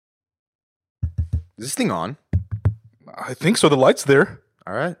Is this thing on? I think so. The light's there.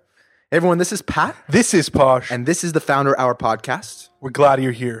 All right. Hey everyone, this is Pat. This is Posh. And this is the Founder Hour podcast. We're glad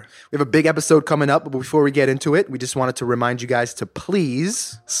you're here. We have a big episode coming up, but before we get into it, we just wanted to remind you guys to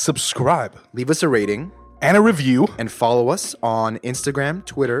please subscribe, leave us a rating, and a review, and follow us on Instagram,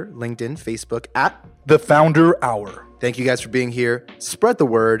 Twitter, LinkedIn, Facebook at The Founder Hour. Thank you guys for being here. Spread the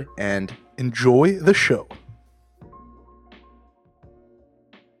word and enjoy the show.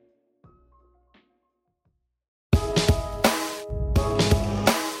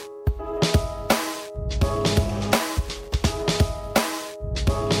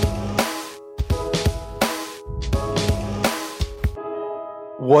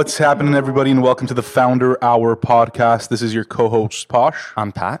 What's happening, everybody, and welcome to the Founder Hour podcast. This is your co-host, Posh.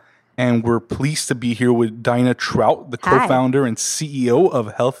 I'm Pat. And we're pleased to be here with Daina Trout, the co-founder and CEO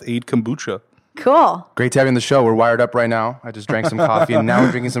of Health-Ade Kombucha. Cool. Great to have you on the show. We're wired up right now. I just drank some coffee, and now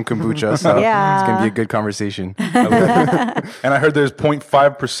we're drinking some kombucha, so it's going to be a good conversation. And I heard there's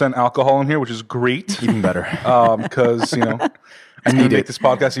 0.5% alcohol in here, which is great. Even better. Because, you know, I need to make this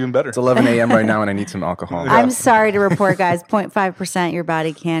podcast even better. It's 11 a.m. right now, and I need some alcohol. I'm sorry to report, guys, 0.5% your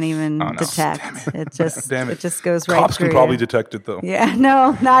body can't even detect. It just goes right Cops through can probably you. detect it, though. Yeah,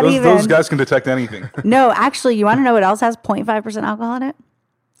 no, not even. Those guys can detect anything. No, actually, you want to know what else has 0.5% alcohol in it?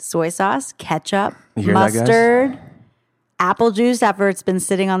 Soy sauce, ketchup, mustard, apple juice after it's been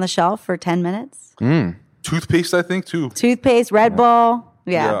sitting on the shelf for 10 minutes. Toothpaste, I think, too. Toothpaste, Red Bull.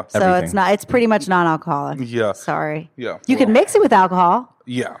 Yeah. So everything. it's pretty much non-alcoholic. Yeah. Sorry. Yeah. You can mix it with alcohol.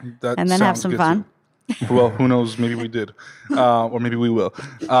 Yeah. And then have some fun. Well, who knows? Maybe we did. Or maybe we will.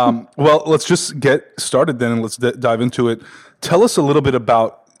 Well, let's just get started then, and let's dive into it. Tell us a little bit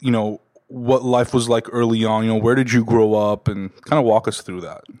about, you know, what life was like early on. You know, where did you grow up, and kind of walk us through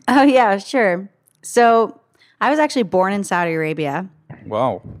that. Oh, yeah, sure. So I was actually born in Saudi Arabia.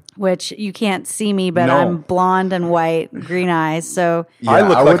 Wow. Which you can't see me, but No. I'm blonde and white, green eyes. So Yeah, I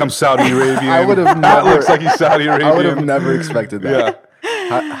look like I'm Saudi Arabian. I would have Matt never. looks like he's Saudi Arabian. I would have never expected that.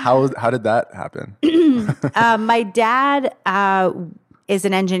 Yeah. How did that happen? my dad is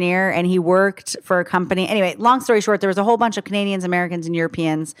an engineer, and he worked for a company. Anyway, long story short, there was a whole bunch of Canadians, Americans, and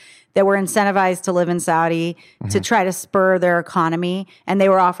Europeans that were incentivized to live in Saudi to try to spur their economy. And they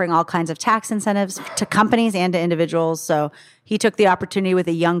were offering all kinds of tax incentives to companies and to individuals. So he took the opportunity with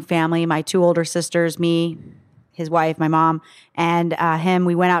a young family, my two older sisters, me, his wife, my mom, and him.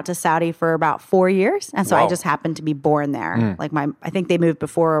 We went out to Saudi for about 4 years. And so I just happened to be born there. I think they moved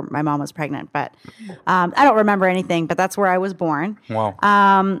before my mom was pregnant, but I don't remember anything, but that's where I was born. Wow.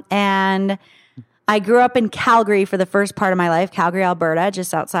 And I grew up in Calgary for the first part of my life, Calgary, Alberta,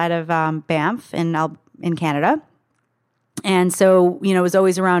 just outside of Banff in Canada. And so, you know, it was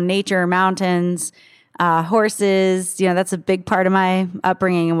always around nature, mountains, horses. You know, that's a big part of my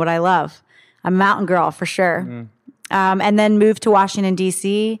upbringing and what I love. I'm a mountain girl for sure. And then moved to Washington,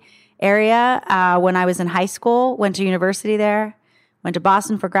 D.C. area when I was in high school, went to university there, went to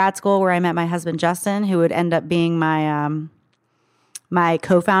Boston for grad school where I met my husband, Justin, who would end up being my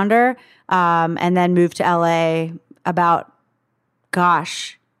co-founder, and then moved to L.A. about,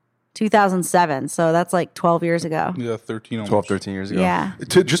 2007. So that's like 12 years ago. Yeah, 13 almost. 12, 13 years ago. Yeah.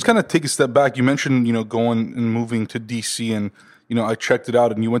 To just kind of take a step back, you mentioned, you know, going and moving to DC, and, you know, I checked it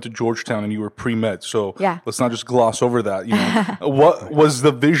out, and you went to Georgetown and you were pre-med. So let's not just gloss over that. You know, what was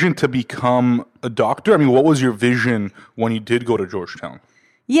the vision to become a doctor? I mean, what was your vision when you did go to Georgetown?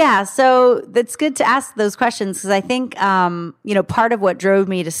 Yeah, so that's good to ask those questions because I think, you know, part of what drove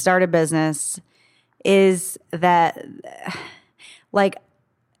me to start a business is that, like,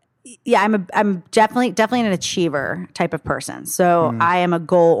 yeah, I'm definitely an achiever type of person. So I am a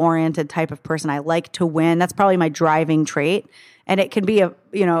goal-oriented type of person. I like to win. That's probably my driving trait, and it can be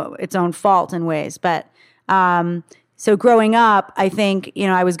its own fault in ways. But so growing up, I think, you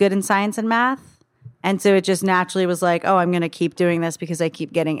know, I was good in science and math. And so it just naturally was like, oh, I'm going to keep doing this because I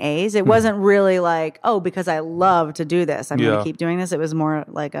keep getting A's. It wasn't really like, oh, because I love to do this, I'm going to keep doing this. It was more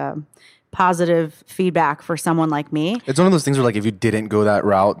like a positive feedback for someone like me. It's one of those things where, like, if you didn't go that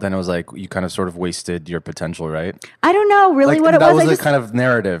route, then it was like you kind of sort of wasted your potential, right? I don't know really Like, what it was. That was I the just, kind of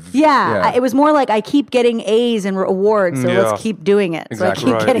narrative. Yeah, it was more like I keep getting A's and awards, so let's keep doing it.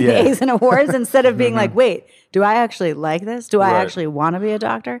 Exactly. So I keep getting Yeah. A's and awards instead of being like, wait, do I actually like this? Do I actually want to be a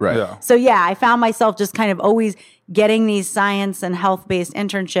doctor? Right. Yeah. So yeah, I found myself just kind of always getting these science and health-based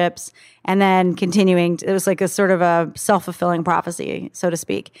internships and then continuing. It was like a sort of a self-fulfilling prophecy, so to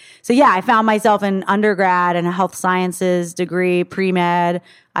speak. So yeah, I found myself in undergrad and a health sciences degree, pre-med.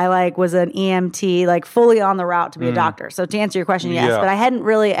 I was an EMT, fully on the route to be a doctor. So to answer your question, yes, but I hadn't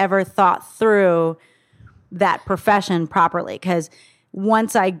really ever thought through that profession properly because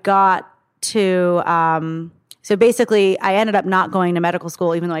once I got to, so basically I ended up not going to medical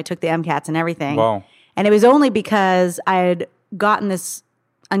school, even though I took the MCATs and everything. Wow. And it was only because I had gotten this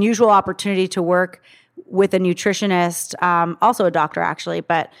unusual opportunity to work with a nutritionist, also a doctor actually,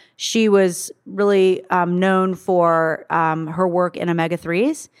 but she was really known for her work in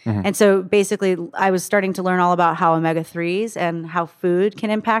omega-3s. And so basically I was starting to learn all about how omega-3s and how food can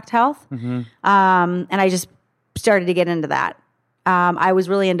impact health. And I just started to get into that. I was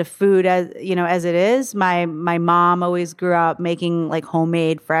really into food as it is. My mom always grew up making like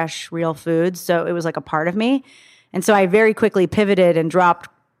homemade, fresh, real foods. So it was like a part of me. And so I very quickly pivoted and dropped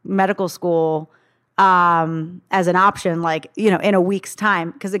medical school as an option, like, in a week's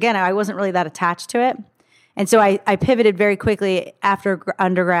time. Because again, I wasn't really that attached to it. And so I pivoted very quickly after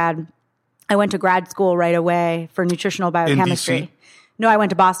undergrad. I went to grad school right away for nutritional biochemistry. In DC? No, I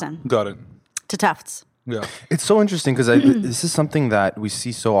went to Boston. Got it. To Tufts. Yeah. It's so interesting because this is something that we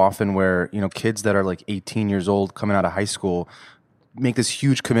see so often where, kids that are like 18 years old coming out of high school make this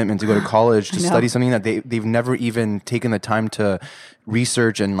huge commitment to go to college to study something that they've never even taken the time to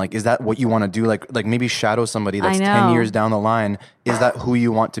research and like, is that what you want to do? Like maybe shadow somebody that's 10 years down the line. Is that who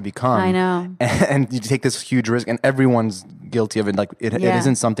you want to become? I know. And you take this huge risk and everyone's guilty of it. Like it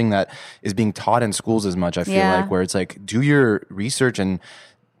isn't something that is being taught in schools as much, I feel like, where it's like, do your research and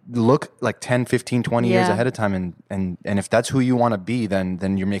look like 10, 15, 20 years ahead of time. And if that's who you want to be,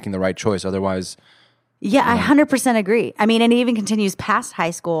 then you're making the right choice. Otherwise... Yeah, I 100% agree. I mean, and it even continues past high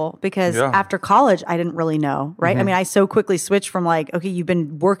school because after college, I didn't really know, right? I mean, I so quickly switched from like, okay, you've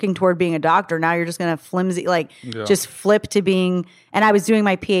been working toward being a doctor. Now you're just going to flimsy, just flip to being, and I was doing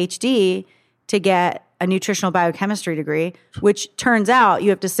my PhD to get a nutritional biochemistry degree, which turns out you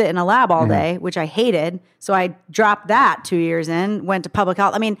have to sit in a lab all day, which I hated. So I dropped that 2 years in, went to public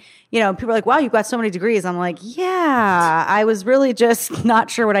health. I mean, people are like, wow, you've got so many degrees. I'm like, yeah, I was really just not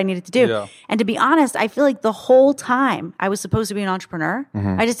sure what I needed to do. Yeah. And to be honest, I feel like the whole time I was supposed to be an entrepreneur.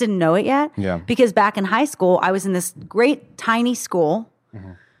 I just didn't know it yet. Yeah. Because back in high school, I was in this great tiny school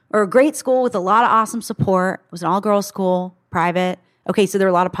or a great school with a lot of awesome support. It was an all-girls school, private. Okay, so there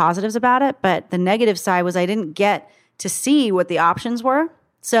were a lot of positives about it, but the negative side was I didn't get to see what the options were.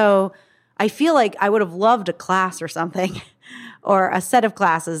 So I feel like I would have loved a class or something or a set of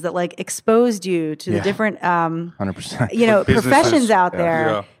classes that like exposed you to the different 100%. Professions out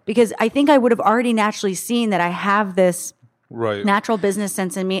there. Because I think I would have already naturally seen that I have this natural business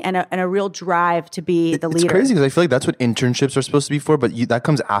sense in me and a real drive to be the leader. It's crazy because I feel like that's what internships are supposed to be for, but that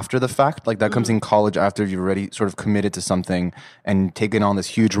comes after the fact. Like that comes in college after you've already sort of committed to something and taken on this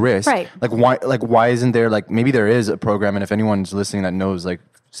huge risk. Right. Why isn't there maybe there is a program, and if anyone's listening that knows,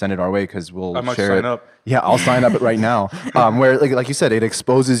 send it our way because we'll I might share sign it. Up. Yeah, I'll sign up right now. Where like you said, it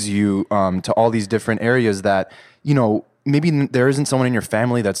exposes you to all these different areas that maybe there isn't someone in your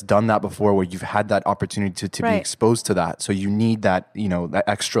family that's done that before where you've had that opportunity to be exposed to that. So you need that, that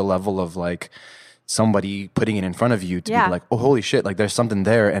extra level of like somebody putting it in front of you to be like, oh, holy shit, like there's something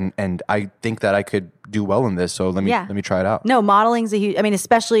there. And I think that I could do well in this. So let me try it out. No, modeling's a huge,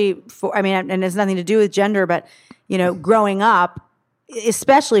 especially and it has nothing to do with gender, but growing up,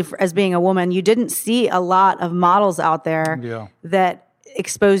 especially as being a woman, you didn't see a lot of models out there that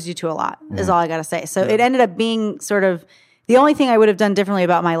exposed you to a lot is all I got to say. So it ended up being sort of the only thing I would have done differently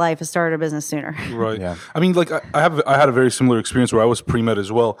about my life is started a business sooner. Right. Yeah. I mean, I had a very similar experience where I was pre-med as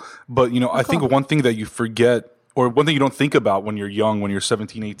well. But, I think one thing that you forget or one thing you don't think about when you're young, when you're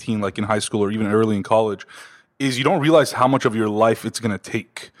 17, 18, like in high school or even early in college, is you don't realize how much of your life it's going to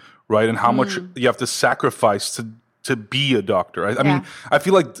take, right? And how much you have to sacrifice to be a doctor. I mean, I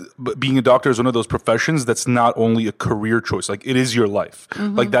feel like being a doctor is one of those professions that's not only a career choice. Like it is your life.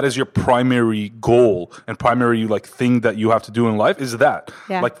 Like that is your primary goal and primary thing that you have to do in life is that.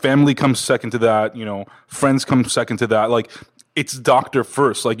 Yeah. Like family comes second to that, friends come second to that. Like it's doctor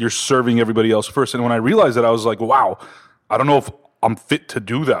first. Like you're serving everybody else first. And when I realized that, I was like, wow, I don't know if I'm fit to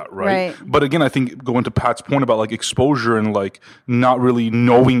do that, right? But again, I think going to Pat's point about exposure and not really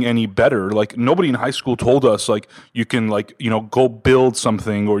knowing any better. Like nobody in high school told us you can go build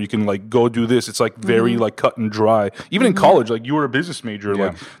something or you can go do this. It's very cut and dry. Even in college, you were a business major.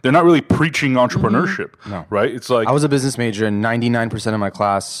 Yeah. They're not really preaching entrepreneurship, right? It's I was a business major and 99% of my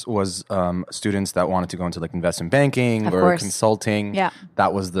class was students that wanted to go into investment banking or consulting. Yeah,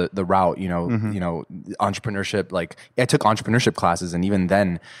 that was the route. Entrepreneurship. I took entrepreneurship classes. And even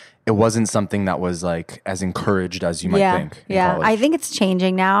then, it wasn't something that was as encouraged as you might think. Yeah, I think it's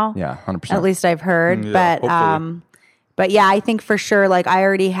changing now. Yeah, 100%. At least I've heard. But yeah, I think for sure, I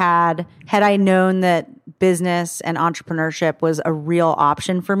already had I known that business and entrepreneurship was a real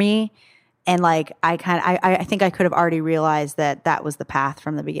option for me, And like, I think I could have already realized that was the path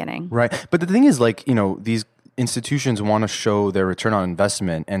from the beginning. Right. But the thing is, like, these institutions want to show their return on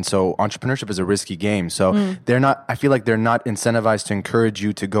investment. And so entrepreneurship is a risky game. So I feel like they're not incentivized to encourage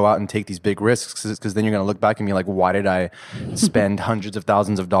you to go out and take these big risks, because then you're going to look back and be like, why did I spend hundreds of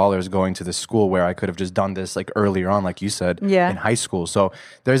thousands of dollars going to this school where I could have just done this like earlier on, like you said, in high school. So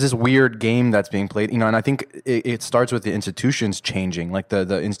there's this weird game that's being played, and I think it starts with the institutions changing, like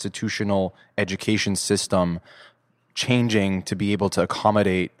the institutional education system changing to be able to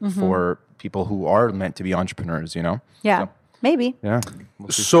accommodate for people who are meant to be entrepreneurs, Yeah, so, maybe. Yeah.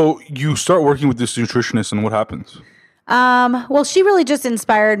 So you start working with this nutritionist, and what happens? Well, she really just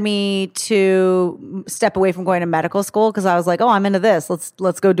inspired me to step away from going to medical school, because I was like, oh, I'm into this.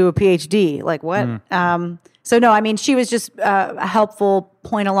 Let's go do a PhD. Like, what? So no, I mean, she was just a helpful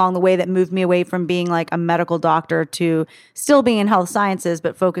point along the way that moved me away from being like a medical doctor to still being in health sciences,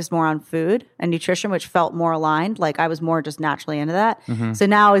 but focused more on food and nutrition, which felt more aligned. Like I was more just naturally into that. So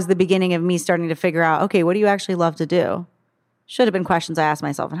now is the beginning of me starting to figure out, okay, what do you actually love to do? Should have been questions I asked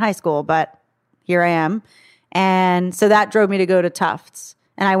myself in high school, but here I am. And so that drove me to go to Tufts.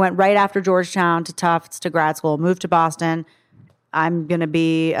 And I went right after Georgetown to Tufts to grad school, moved to Boston. I'm going to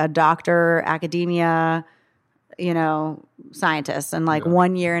be a doctor, academia, scientist. And like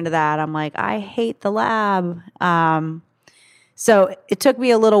 1 year into that, I'm like, I hate the lab. So it took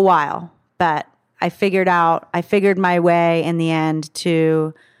me a little while, but I figured my way in the end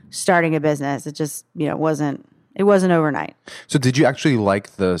to starting a business. It just, it wasn't overnight. So did you actually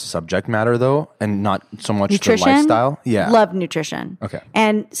like the subject matter though, and not so much nutrition? The lifestyle? Yeah. Love nutrition. Okay.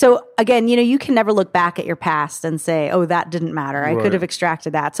 And so again, you can never look back at your past and say, oh, that didn't matter. I could have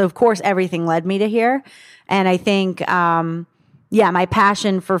extracted that. So of course, everything led me to here. And I think, my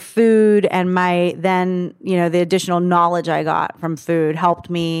passion for food and the additional knowledge I got from food helped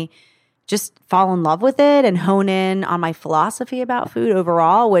me just fall in love with it and hone in on my philosophy about food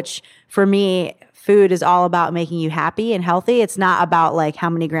overall, which for me, food is all about making you happy and healthy. It's not about like how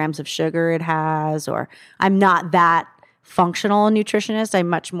many grams of sugar it has, or I'm not that functional nutritionist. I'm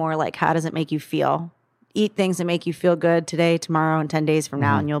much more like, how does it make you feel? Eat things that make you feel good today, tomorrow, and 10 days from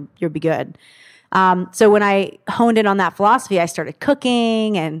now, and you'll be good. So when I honed in on that philosophy, I started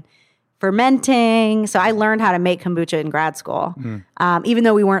cooking and fermenting. So I learned how to make kombucha in grad school, even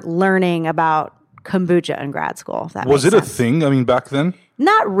though we weren't learning about kombucha in grad school. Was it a thing? I mean, back then?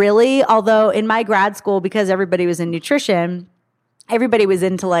 Not really. Although in my grad school, because everybody was in nutrition, everybody was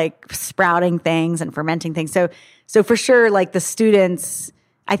into like sprouting things and fermenting things. So for sure, like the students,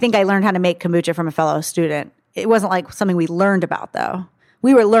 I think I learned how to make kombucha from a fellow student. It wasn't like something we learned about though.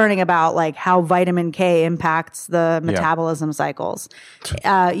 We were learning about like how vitamin K impacts the metabolism cycles.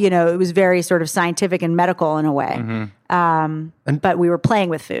 It was very sort of scientific and medical in a way. But we were playing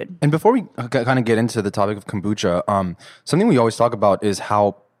with food. And before we kind of get into the topic of kombucha, something we always talk about is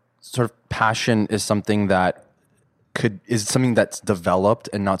how sort of passion is something that is something that's developed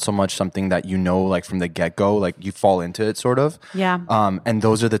and not so much something that like from the get-go, like you fall into it sort of. Yeah. And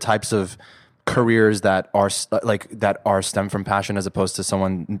those are the types of careers that are stem from passion, as opposed to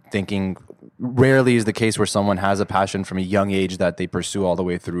someone thinking. Rarely is the case where someone has a passion from a young age that they pursue all the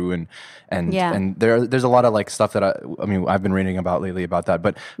way through, and there's a lot of like stuff that I've been reading about lately about that.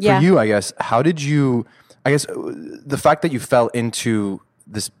 But for you, I guess, how did you? I guess the fact that you fell into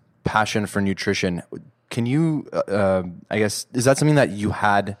this passion for nutrition, can you? I guess, is that something that you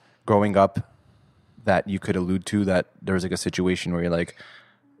had growing up that you could allude to, that there was like a situation where you're like,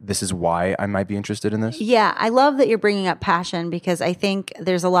 this is why I might be interested in this? Yeah, I love that you're bringing up passion, because I think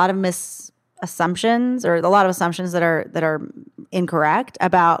there's a lot of assumptions that are incorrect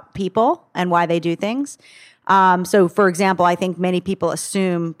about people and why they do things. So, for example, I think many people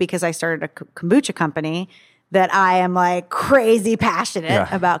assume because I started a kombucha company that I am like crazy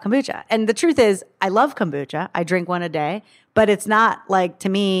passionate about kombucha. And the truth is, I love kombucha. I drink one a day, but it's not like, to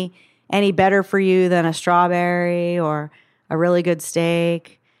me, any better for you than a strawberry or a really good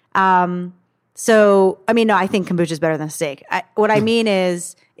steak. So, no, I think kombucha is better than a steak. What I mean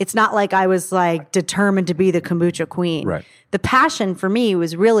is, it's not like I was like determined to be the kombucha queen. Right. The passion for me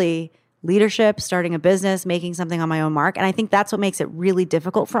was really leadership, starting a business, making something on my own mark. And I think that's what makes it really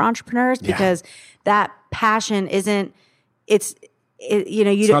difficult for entrepreneurs, because that passion isn't,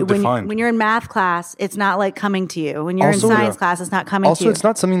 when you're in math class, it's not like coming to you. When you're in science class, it's not coming to you. Also, it's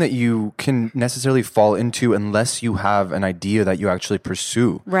not something that you can necessarily fall into unless you have an idea that you actually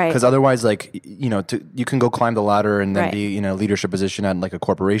pursue. Right. Because otherwise, like, you can go climb the ladder and then be in a leadership position at like a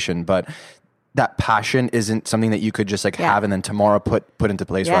corporation, but that passion isn't something that you could just like have and then tomorrow put into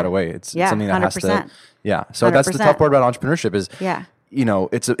place right away. It's something that 100%. Has to. Yeah. So 100%. That's the tough part about entrepreneurship is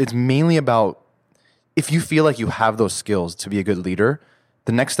it's mainly about, if you feel like you have those skills to be a good leader,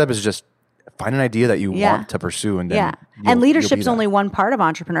 the next step is just find an idea that you want to pursue, and then and leadership's only one part of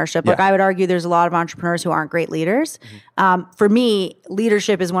entrepreneurship. Like I would argue, there's a lot of entrepreneurs who aren't great leaders. For me,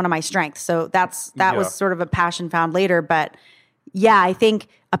 leadership is one of my strengths. So that was sort of a passion found later. But yeah, I think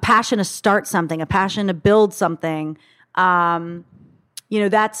a passion to start something, a passion to build something.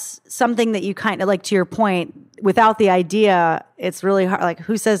 That's something that you kind of, like, to your point, without the idea, it's really hard. Like,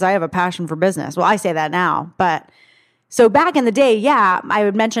 who says I have a passion for business? Well, I say that now, but so back in the day, I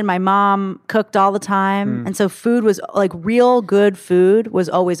would mention my mom cooked all the time. And so food was, like, real good food was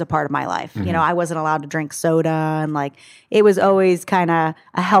always a part of my life. Mm-hmm. I wasn't allowed to drink soda, and, like, it was always kind of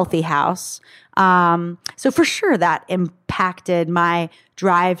a healthy house. So for sure that impacted my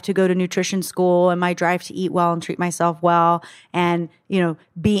drive to go to nutrition school and my drive to eat well and treat myself well and,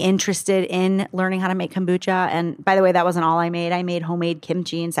 be interested in learning how to make kombucha. And by the way, that wasn't all I made. I made homemade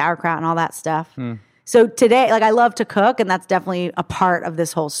kimchi and sauerkraut and all that stuff. So today, like, I love to cook, and that's definitely a part of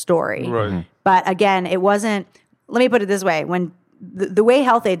this whole story. Right. But again, it wasn't, let me put it this way. When the way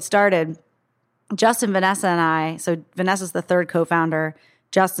Health-Ade started, Justin, Vanessa, and I, so Vanessa's the third co-founder,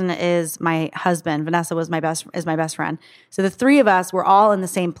 Justin is my husband. Vanessa is my best friend. So the three of us were all in the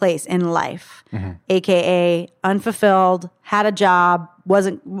same place in life, AKA unfulfilled, had a job,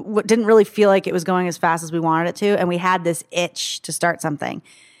 didn't really feel like it was going as fast as we wanted it to, and we had this itch to start something.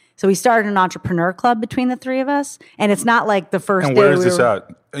 So we started an entrepreneur club between the three of us, and it's not like the first day. And where is this at?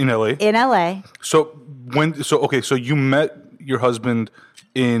 In LA? In LA. So so you met your husband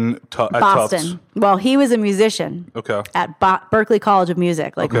at Boston. Tufts. Well, he was a musician. Okay. At Berklee College of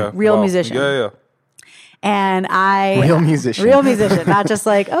Music, real musician. Yeah. And real musician, not just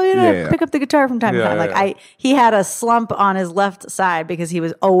like, pick up the guitar from time to time. Like he had a slump on his left side because he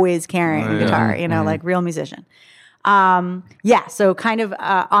was always carrying a guitar. Like real musician. So kind of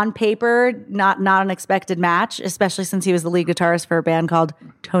on paper, not an expected match, especially since he was the lead guitarist for a band called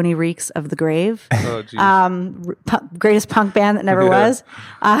Tony Reeks of the Grave. Oh, geez. Greatest punk band that never was.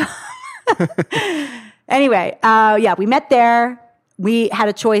 Anyway, we met there. We had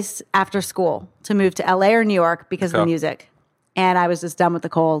a choice after school to move to LA or New York because of the music. And I was just done with the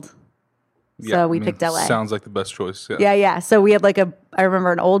cold. So we picked LA. Sounds like the best choice. Yeah. So we had I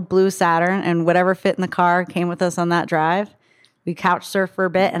remember an old blue Saturn, and whatever fit in the car came with us on that drive. We couch surfed for a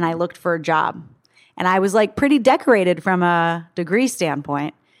bit, and I looked for a job. And I was like pretty decorated from a degree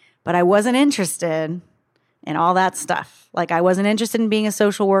standpoint, but I wasn't interested in all that stuff. Like, I wasn't interested in being a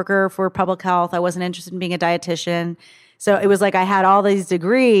social worker for public health. I wasn't interested in being a dietitian. So it was like I had all these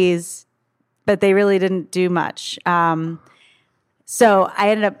degrees, but they really didn't do much. So I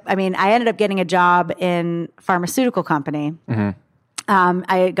ended up getting a job in a pharmaceutical company.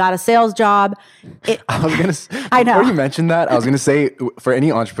 I got a sales job. I know. Before you mentioned that, I was going to say, for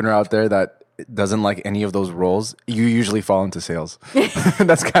any entrepreneur out there that doesn't like any of those roles, you usually fall into sales.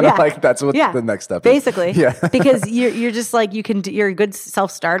 That's kind of like, that's what the next step is. Basically. Yeah. Because you're just like, you're a good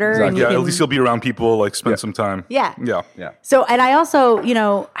self-starter. Exactly. And at least you'll be around people, like spend some time. Yeah. Yeah. So, and I also,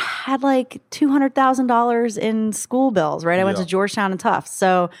 had like $200,000 in school bills, right? I went to Georgetown and Tufts.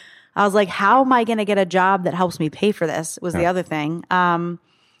 So I was like, how am I going to get a job that helps me pay for this was the other thing.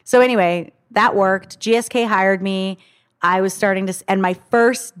 So anyway, that worked. GSK hired me. I was starting to, and my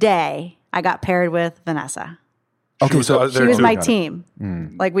first day, I got paired with Vanessa. Okay, so she was my team.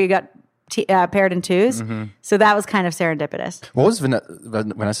 Like, we got paired in twos. So that was kind of serendipitous. What was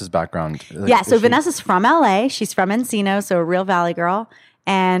Vanessa's background? Vanessa's from LA. She's from Encino, so a real Valley girl.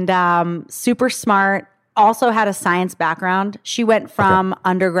 And super smart. Also had a science background. She went from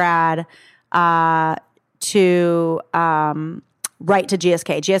undergrad to right to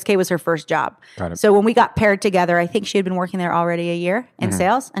GSK. GSK was her first job. Got it. So when we got paired together, I think she had been working there already a year in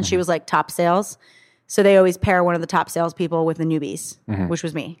sales, and she was like top sales. So they always pair one of the top salespeople with the newbies, which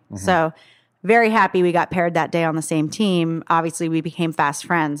was me. So very happy we got paired that day on the same team. Obviously, we became fast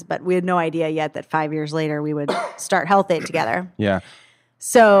friends, but we had no idea yet that 5 years later we would start Health-Ade together. Yeah.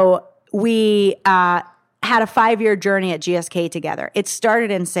 So we had a 5-year journey at GSK together. It started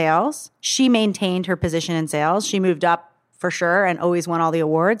in sales. She maintained her position in sales. She moved up for sure and always won all the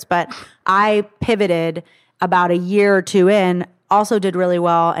awards. But I pivoted about a year or two in, also did really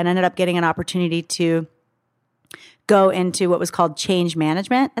well, and ended up getting an opportunity to go into what was called change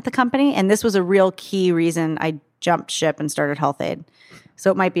management at the company. And this was a real key reason I jumped ship and started Health-Ade.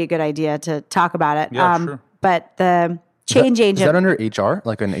 So it might be a good idea to talk about it. Yeah, sure. But the change agent... Is that under HR?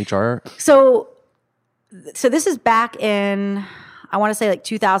 Like an HR? So this is back in, I want to say like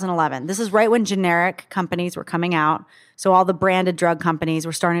 2011. This is right when generic companies were coming out. So all the branded drug companies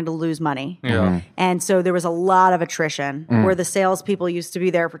were starting to lose money. Yeah. And so there was a lot of attrition where the salespeople used to be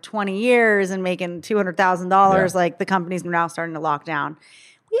there for 20 years and making $200,000. Like the companies were now starting to lock down.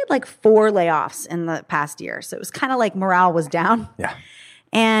 We had like 4 layoffs in the past year. So it was kind of like morale was down. Yeah.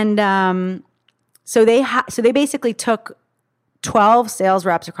 And so they basically took 12 sales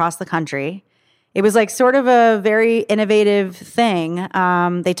reps across the country. It was like sort of a very innovative thing.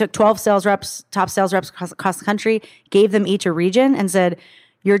 They took 12 sales reps, top sales reps across the country, gave them each a region and said,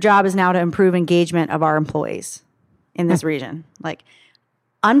 your job is now to improve engagement of our employees in this region. Like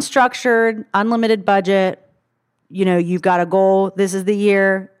unstructured, unlimited budget. You know, you've got a goal. This is the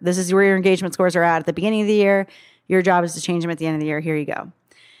year. This is where your engagement scores are at the beginning of the year. Your job is to change them at the end of the year. Here you go.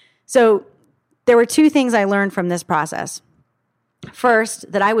 So there were 2 things I learned from this process.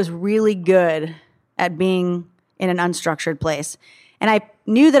 First, that I was really good at being in an unstructured place. And I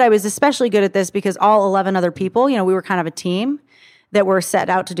knew that I was especially good at this because all 11 other people, you know, we were kind of a team that were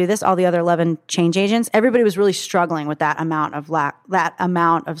set out to do this, all the other 11 change agents. Everybody was really struggling with that amount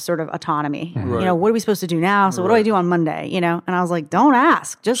of sort of autonomy. Right. You know, what are we supposed to do now? So what do I do on Monday? You know, and I was like, don't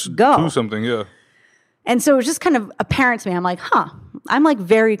ask, just go. Do something, yeah. And so it was just kind of apparent to me. I'm like, I'm like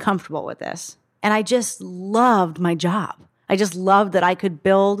very comfortable with this. And I just loved my job. I just loved that I could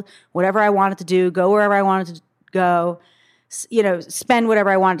build whatever I wanted to do, go wherever I wanted to go, you know, spend whatever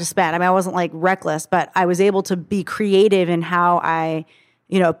I wanted to spend. I mean, I wasn't like reckless, but I was able to be creative in how I,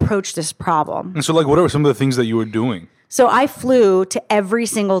 you know, approached this problem. And so like, what are some of the things that you were doing? So I flew to every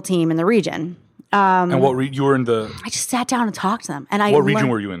single team in the region. And what you were in the... I just sat down and talked to them. And what region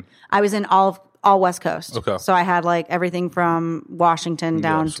were you in? I was in all West Coast. Okay. So I had like everything from Washington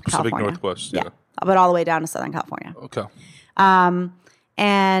down to Pacific California. Northwest, yeah. But all the way down to Southern California. Okay.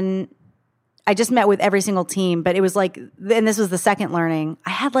 And I just met with every single team, but it was like, and this was the second learning. I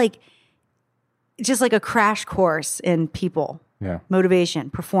had like, just like a crash course in people,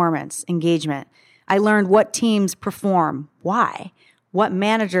 motivation, performance, engagement. I learned what teams perform, why, what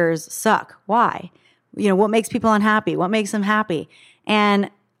managers suck, why, you know, what makes people unhappy, what makes them happy.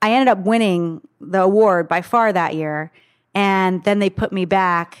 And I ended up winning the award by far that year. And then they put me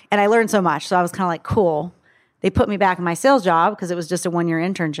back and I learned so much. So I was kind of like, cool. They put me back in my sales job because it was just a 1-year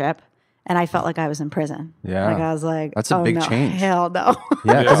internship. And I felt like I was in prison. Yeah. Like I was like, that's a big change. Hell no.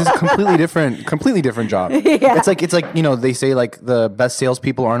 Yeah, because it's a completely different job. Yeah. It's like, you know, they say like the best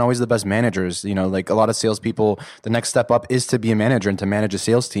salespeople aren't always the best managers. You know, like a lot of salespeople, the next step up is to be a manager and to manage a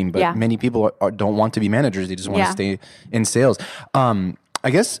sales team. But many people don't want to be managers. They just want to stay in sales. I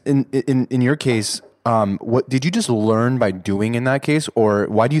guess in your case, what did you just learn by doing in that case, or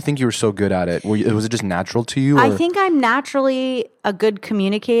why do you think you were so good at it? Was it just natural to you? Or? I think I'm naturally a good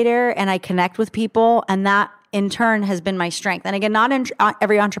communicator and I connect with people, and that in turn has been my strength. And again, not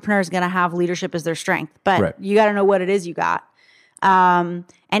every entrepreneur is going to have leadership as their strength, but you got to know what it is you got. And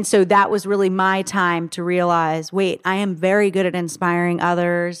so that was really my time to realize, wait, I am very good at inspiring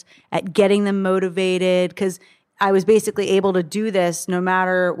others, at getting them motivated, because I was basically able to do this no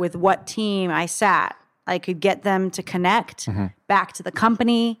matter with what team I sat. I could get them to connect back to the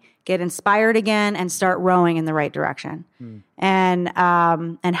company, get inspired again, and start rowing in the right direction, and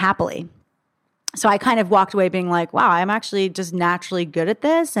happily. So I kind of walked away being like, wow, I'm actually just naturally good at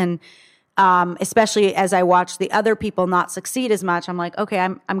this. And especially as I watched the other people not succeed as much, I'm like, okay,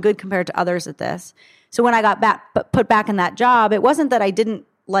 I'm good compared to others at this. So when I got put back in that job, it wasn't that I didn't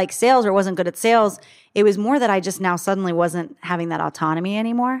like sales or wasn't good at sales. It was more that I just now suddenly wasn't having that autonomy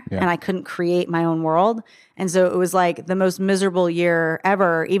anymore, and I couldn't create my own world. And so it was like the most miserable year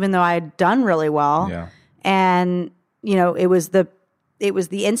ever, even though I had done really well. Yeah. And, you know, it was the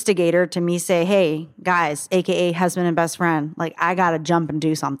instigator to me say, hey, guys, AKA husband and best friend, like I got to jump and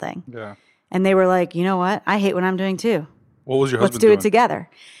do something. Yeah. And they were like, you know what? I hate what I'm doing too. What was your husband Let's do doing? It together.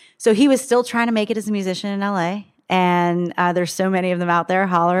 So he was still trying to make it as a musician in LA. And there's so many of them out there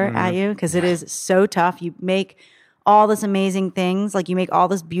holler at you because it is so tough. You make all this amazing things. Like you make all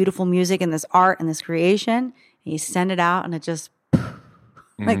this beautiful music and this art and this creation. And you send it out and it just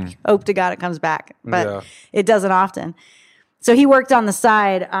like hope to God it comes back. But it doesn't often. So he worked on the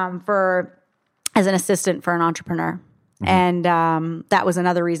side as an assistant for an entrepreneur. And that was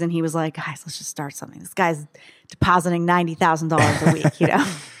another reason he was like, guys, let's just start something. This guy's depositing $90,000 a week, you know?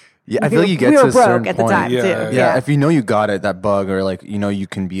 Yeah, I feel like you get to a certain point. At the time too. Yeah, if you know you got it, that bug, or like you know you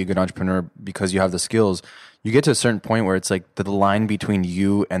can be a good entrepreneur because you have the skills, you get to a certain point where it's like the line between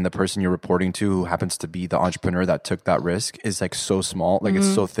you and the person you're reporting to, who happens to be the entrepreneur that took that risk, is like so small. Like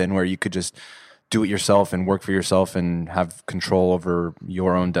it's so thin where you could just do it yourself and work for yourself and have control over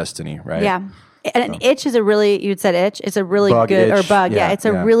your own destiny, right? Yeah. An itch is you'd said itch. It's a really bug good, itch. or bug. Yeah, it's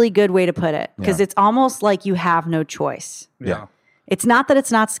a really good way to put it because it's almost like you have no choice. Yeah. It's not that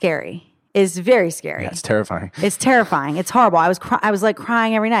it's not scary. It's very scary. Yeah, it's terrifying. It's terrifying. It's horrible. I was like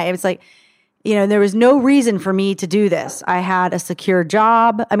crying every night. It was like, there was no reason for me to do this. I had a secure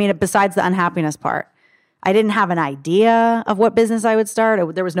job. I mean, besides the unhappiness part, I didn't have an idea of what business I would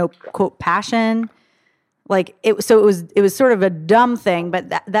start. There was no quote passion. Like it was sort of a dumb thing,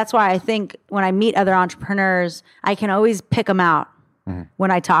 but that's why I think when I meet other entrepreneurs, I can always pick them out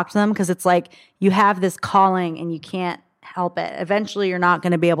when I talk to them because it's like you have this calling and you can't help it. Eventually, you're not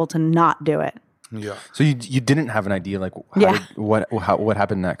going to be able to not do it. Yeah. So you didn't have an idea like what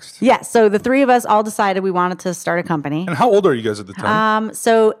happened next? Yeah. So the three of us all decided we wanted to start a company. And how old are you guys at the time?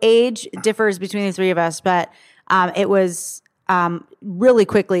 So age differs between the three of us, but it was really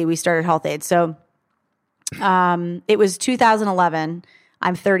quickly we started Health-Ade. So it was 2011.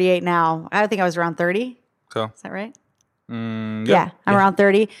 I'm 38 now. I think I was around 30. So is that right? Yeah. I'm around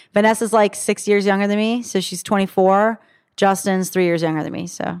 30. Vanessa's like 6 years younger than me, so she's 24. Justin's 3 years younger than me,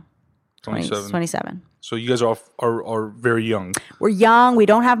 so 27. So you guys are very young. We're young. We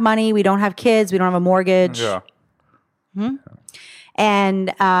don't have money. We don't have kids. We don't have a mortgage. Yeah.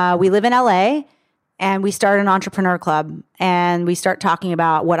 And we live in LA, and we start an entrepreneur club, and we start talking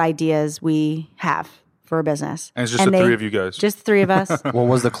about what ideas we have for a business. And it's just the three of you guys. Just the three of us. What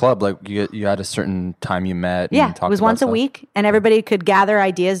was the club like? You had a certain time you met. Yeah, and talked it was about once stuff? a week, and everybody could gather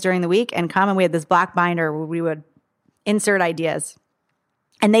ideas during the week and come. And we had this black binder where we would insert ideas,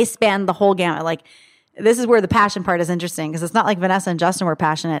 and they spanned the whole gamut. Like this is where the passion part is interesting because it's not like Vanessa and Justin were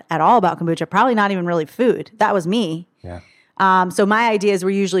passionate at all about kombucha. Probably not even really food. That was me. Yeah. So my ideas were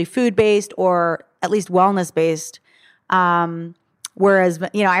usually food based or at least wellness based. Whereas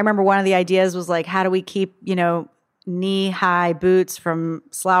I remember one of the ideas was like, how do we keep knee-high boots from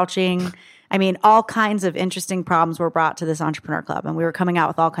slouching? I mean, all kinds of interesting problems were brought to this entrepreneur club, and we were coming out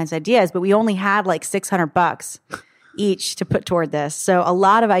with all kinds of ideas, but we only had like $600 each to put toward this. So a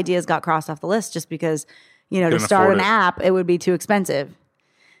lot of ideas got crossed off the list just because, to start an app, it would be too expensive.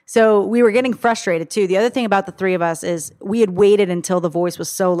 So we were getting frustrated too. The other thing about the three of us is we had waited until the voice was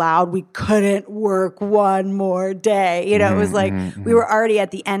so loud we couldn't work one more day. It was like we were already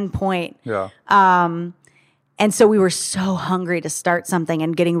at the end point. Yeah. And so we were so hungry to start something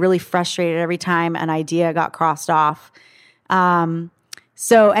and getting really frustrated every time an idea got crossed off. Funny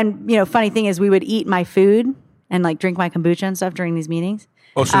thing is we would eat my food and like drink my kombucha and stuff during these meetings.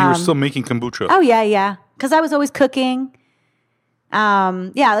 Oh, so you were still making kombucha? Oh, yeah. Because I was always cooking.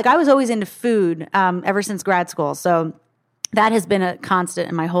 I was always into food ever since grad school. So that has been a constant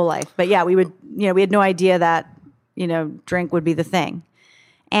in my whole life. But yeah, we had no idea that, drink would be the thing.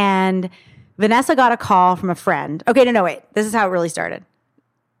 And Vanessa got a call from a friend. Okay, no, wait. This is how it really started.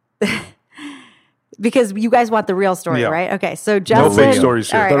 Because you guys want the real story, right? Okay, so Justin. No fake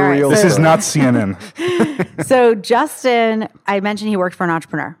stories here. All right. This is not CNN. So Justin, I mentioned he worked for an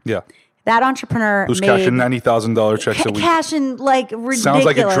entrepreneur. Yeah. That entrepreneur who's cashing $90,000 checks a week. Cashing like ridiculous. Sounds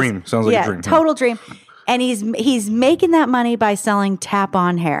like a dream. Total dream. And he's making that money by selling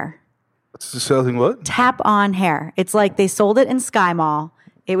tap-on hair. Selling what? Tap-on hair. It's like they sold it in Sky Mall.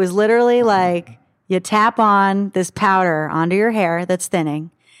 It was literally like you tap on this powder onto your hair that's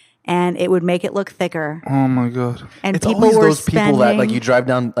thinning, and it would make it look thicker. Oh my God. And it's people always were those people that like you drive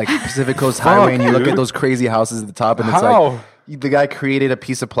down like Pacific Coast Highway and you look at those crazy houses at the top and it's like the guy created a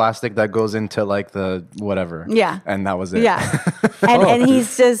piece of plastic that goes into like the whatever. Yeah. And that was it. Yeah. And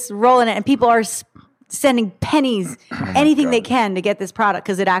he's just rolling it, and people are sending pennies, anything they can to get this product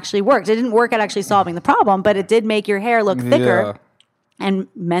because it actually worked. It didn't work at actually solving the problem, but it did make your hair look thicker. Yeah. And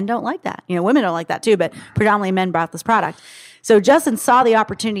men don't like that. Women don't like that too, but predominantly men bought this product. So Justin saw the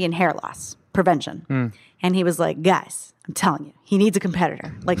opportunity in hair loss prevention. And he was like, guys, I'm telling you, he needs a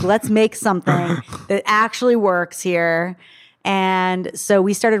competitor. Like, let's make something that actually works here. And so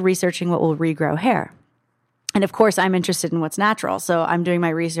we started researching what will regrow hair. And of course, I'm interested in what's natural. So I'm doing my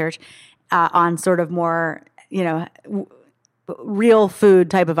research on sort of more, real food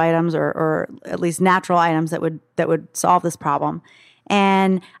type of items or at least natural items that would solve this problem.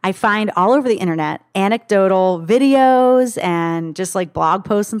 And I find all over the internet anecdotal videos and just like blog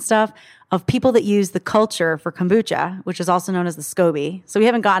posts and stuff of people that use the culture for kombucha, which is also known as the SCOBY. So we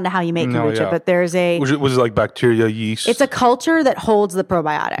haven't gotten to how you make kombucha, but there's was it like bacteria, yeast? It's a culture that holds the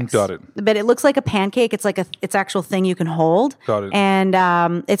probiotics. Got it. But it looks like a pancake. It's like it's actual thing you can hold. Got it.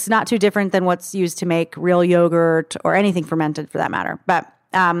 And it's not too different than what's used to make real yogurt or anything fermented for that matter. But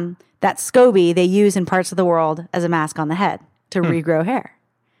that SCOBY they use in parts of the world as a mask on the head to regrow hair.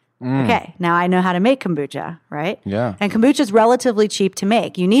 Okay, now I know how to make kombucha, right? Yeah. And kombucha is relatively cheap to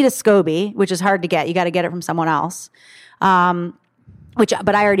make. You need a SCOBY, which is hard to get. You got to get it from someone else.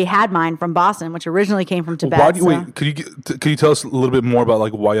 But I already had mine from Boston, which originally came from Tibet. Wait, could you tell us a little bit more about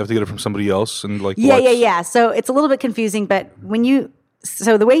like why you have to get it from somebody else and like? Yeah. So it's a little bit confusing, but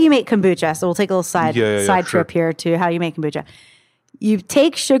so the way you make kombucha. So we'll take a little side trip here to how you make kombucha. You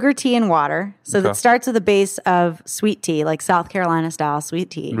take sugar, tea, and water. So that starts with a base of sweet tea, like South Carolina style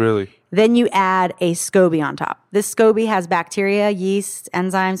sweet tea. Really? Then you add a SCOBY on top. This SCOBY has bacteria, yeast,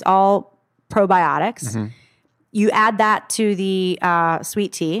 enzymes, all probiotics. Mm-hmm. You add that to the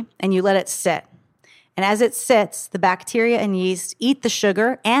sweet tea and you let it sit. And as it sits, the bacteria and yeast eat the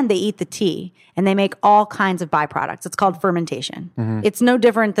sugar and they eat the tea and they make all kinds of byproducts. It's called fermentation. Mm-hmm. It's no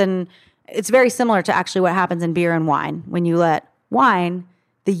different it's very similar to actually what happens in beer and wine. When you let wine,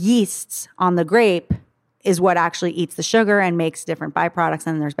 the yeasts on the grape is what actually eats the sugar and makes different byproducts.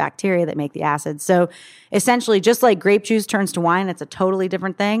 And there's bacteria that make the acids. So essentially, just like grape juice turns to wine, it's a totally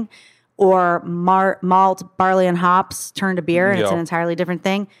different thing. Or malt, barley, and hops turn to beer, and it's an entirely different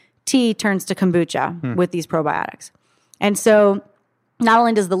thing. Tea turns to kombucha with these probiotics. And so not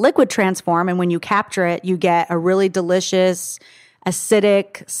only does the liquid transform, and when you capture it, you get a really delicious,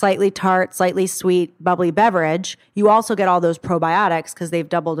 acidic, slightly tart, slightly sweet, bubbly beverage, you also get all those probiotics because they've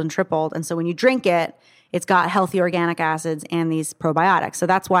doubled and tripled. And so when you drink it, it's got healthy organic acids and these probiotics. So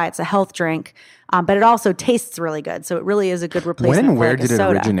that's why it's a health drink. But it also tastes really good. So it really is a good replacement. When and where for did it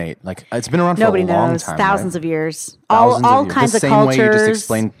originate? Like it's been around Nobody for a long knows. time. Thousands right? of years. Thousands all of years. kinds the of same cultures. way you just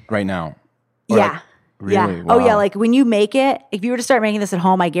explained right now. Or Yeah. Like, really? Yeah. Wow. Oh yeah. Like when you make it, if you were to start making this at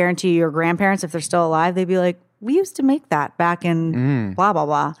home, I guarantee you your grandparents, if they're still alive, they'd be like, we used to make that back in blah, blah,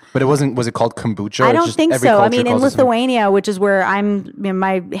 blah. But was it called kombucha? I don't think so. I mean, in calls it Lithuania, which is where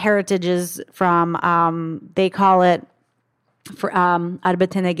my heritage is from, they call it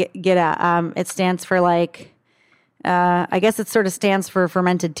arbatine gira. It stands for like, I guess it sort of stands for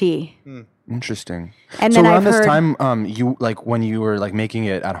fermented tea. Interesting. And so then around this time, you like when you were like making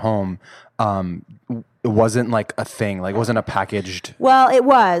it at home, it wasn't like a thing, like it wasn't a packaged. Well, it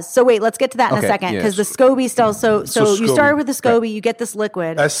was. So wait, let's get to that in a second because the SCOBY still. So you started with the SCOBY, you get this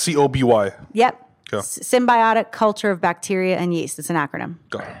liquid. SCOBY. Yep. Okay. Symbiotic culture of bacteria and yeast. It's an acronym.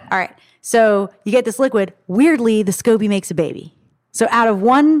 Got it. All right. So you get this liquid. Weirdly, the SCOBY makes a baby. So out of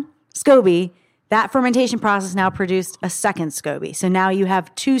one SCOBY, that fermentation process now produced a second SCOBY. So now you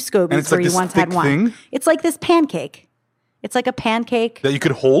have two SCOBYs where you once had one. Thing? It's like this pancake. It's like a pancake that you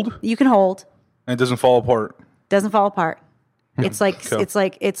could hold. You can hold. And it doesn't fall apart. Doesn't fall apart. It's like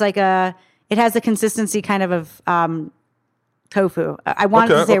it has the consistency kind of tofu. I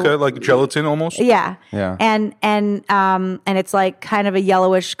wanted to say like gelatin almost. Yeah. Yeah. And it's like kind of a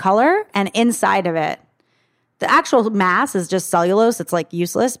yellowish color, and inside of it, the actual mass is just cellulose. It's like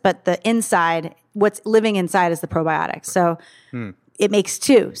useless, but the inside, what's living inside is the probiotics. So it makes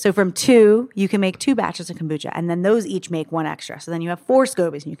two. So from two, you can make 2 batches of kombucha, and then those each make 1 extra. So then you have 4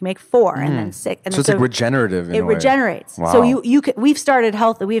 SCOBYs, and you can make 4, and then 6. And so it's like regenerative. It regenerates. Wow. So we've started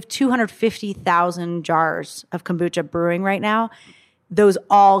we have 250,000 jars of kombucha brewing right now. Those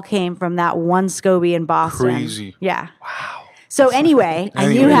all came from that one SCOBY in Boston. Crazy. Yeah. Wow. So anyway, I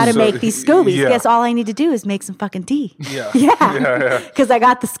knew how to make these SCOBYs. Yeah. Guess all I need to do is make some fucking tea. Yeah. Yeah. Because I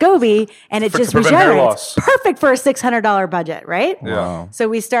got the SCOBY and it just regenerates. Perfect for a $600 budget, right? Yeah. Wow. So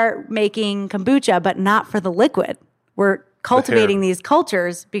we start making kombucha, but not for the liquid. We're cultivating these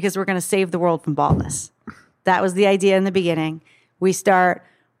cultures because we're going to save the world from baldness. That was the idea in the beginning. We start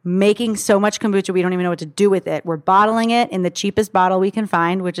making so much kombucha, we don't even know what to do with it. We're bottling it in the cheapest bottle we can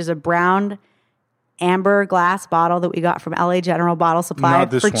find, which is a brown amber glass bottle that we got from LA General Bottle Supply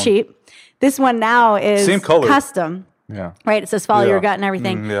for cheap. This one now is same color. Custom. Yeah. Right? It says follow your gut and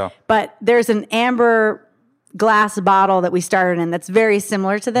everything. Yeah. But there's an amber glass bottle that we started in that's very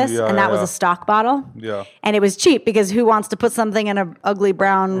similar to this, and that was a stock bottle. Yeah. And it was cheap because who wants to put something in an ugly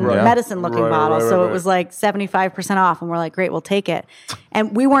brown medicine-looking bottle? So it was like 75% off, and we're like, great, we'll take it.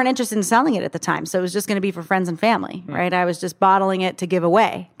 And we weren't interested in selling it at the time, so it was just going to be for friends and family, right? I was just bottling it to give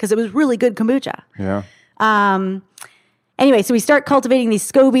away because it was really good kombucha. Yeah. Anyway, so we start cultivating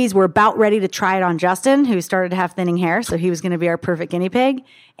these SCOBYs. We're about ready to try it on Justin, who started to have thinning hair, so he was going to be our perfect guinea pig.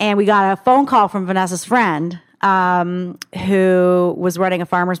 And we got a phone call from Vanessa's friend, who was running a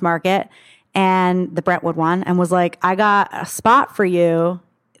farmer's market, and the Brentwood one, and was like, I got a spot for you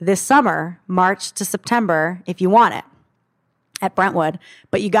this summer, March to September, if you want it, at Brentwood.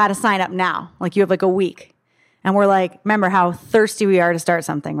 But you got to sign up now. Like, you have like a week. And we're like, remember how thirsty we are to start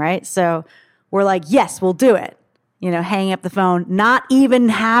something, right? So we're like, yes, we'll do it. hanging up the phone, not even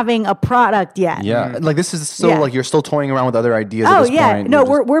having a product yet. Yeah. Like this is so like you're still toying around with other ideas at this point. No,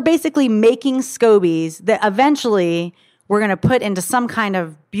 we're basically making scobies that eventually we're going to put into some kind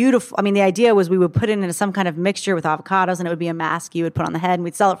of beautiful, the idea was we would put it into some kind of mixture with avocados and it would be a mask you would put on the head and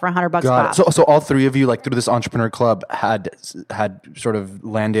we'd sell it for $100 a pop. So all three of you, like through this entrepreneur club, had sort of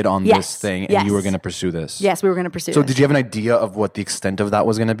landed on this thing and you were going to pursue this. Yes, we were going to pursue So did you have an idea of what the extent of that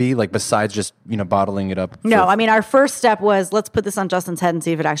was going to be? Like besides just, bottling it up? No, our first step was let's put this on Justin's head and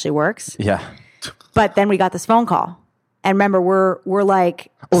see if it actually works. Yeah. But then we got this phone call. And remember, we're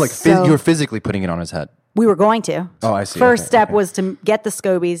like... you were physically putting it on his head. We were going to. Oh, I see. First step was to get the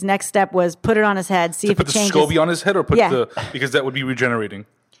scobies. Next step was put it on his head, see if it changes. Put the SCOBY on his head or because that would be regenerating?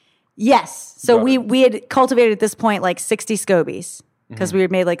 Yes. So we had cultivated at this point like 60 scobies because we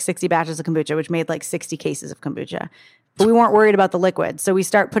had made like 60 batches of kombucha, which made like 60 cases of kombucha. But we weren't worried about the liquid. So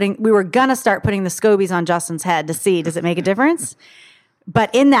we were going to start putting the scobies on Justin's head to see, does it make a difference?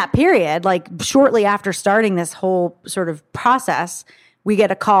 But in that period, like shortly after starting this whole sort of process, we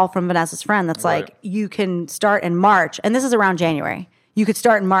get a call from Vanessa's friend that's like, you can start in March. And this is around January. You could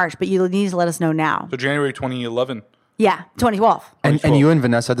start in March, but you need to let us know now. So January 2011. Yeah, 2012. And you and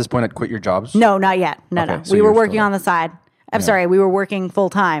Vanessa at this point had quit your jobs? No, not yet. No. So we were working on the side. I'm sorry, we were working full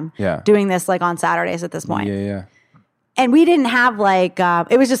time doing this like on Saturdays at this point. Yeah. And we didn't have like,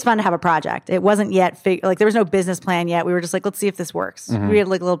 it was just fun to have a project. It wasn't yet, like there was no business plan yet. We were just like, let's see if this works. We had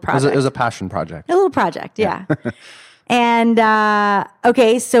like a little project. It was a passion project. A little project, yeah. And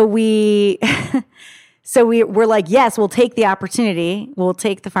so we're like, yes, we'll take the opportunity. We'll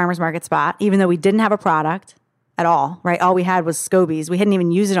take the farmer's market spot, even though we didn't have a product at all, right? All we had was scobies. We hadn't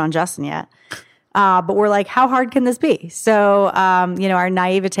even used it on Justin yet. But we're like, how hard can this be? So, our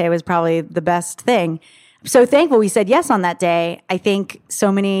naivete was probably the best thing. So thankful we said yes on that day. I think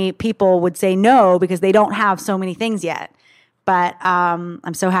so many people would say no because they don't have so many things yet. But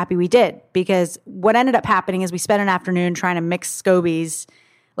I'm so happy we did because what ended up happening is we spent an afternoon trying to mix scobies.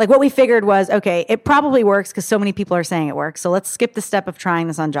 Like what we figured was, okay, it probably works because so many people are saying it works. So let's skip the step of trying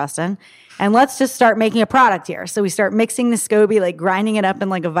this on Justin and let's just start making a product here. So we start mixing the SCOBY, like grinding it up in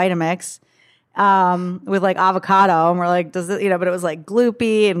like a Vitamix with like avocado. And we're like, does it, but it was like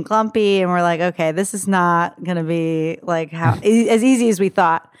gloopy and clumpy. And we're like, okay, this is not going to be like as easy as we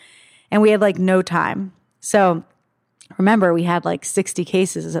thought. And we had like no time. So remember, we had like 60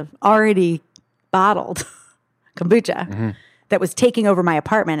 cases of already bottled kombucha that was taking over my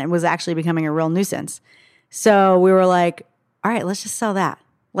apartment and was actually becoming a real nuisance. So we were like, all right, let's just sell that.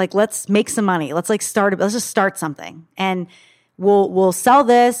 Like, let's make some money. Let's just start something. And we'll sell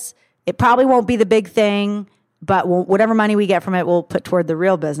this. It probably won't be the big thing, but whatever money we get from it, we'll put toward the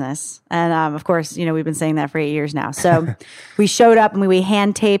real business. And of course, we've been saying that for 8 years now. So we showed up and we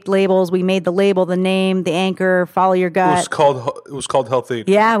hand taped labels. We made the label, the name, the anchor, follow your gut. It was called Health-Ade.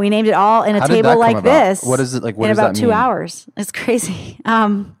 Yeah, we named it all in a table like this. What is it like? What in does about that 2 mean? hours. It's crazy.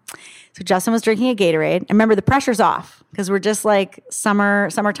 So Justin was drinking a Gatorade. And remember, the pressure's off because we're just like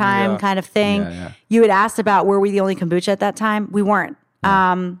summertime kind of thing. Yeah. You had asked about were we the only kombucha at that time? We weren't.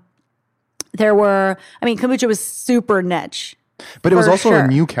 There were, kombucha was super niche. But it was also a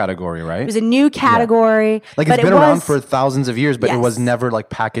new category, right? It was a new category. Yeah. Like it's been around for thousands of years, but it was never like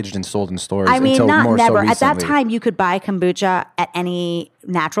packaged and sold in stores until not more never. so recently. At that time, you could buy kombucha at any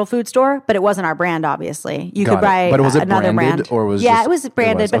natural food store, but it wasn't our brand, obviously. You could buy but was it another branded, brand. Or was it was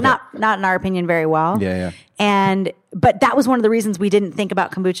branded, but not in our opinion very well. Yeah. But that was one of the reasons we didn't think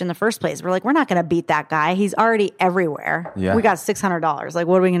about kombucha in the first place. We're like, we're not going to beat that guy. He's already everywhere. Yeah. We got $600. Like,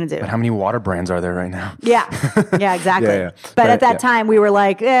 what are we going to do? But how many water brands are there right now? Yeah, exactly. Yeah. But at that time, we were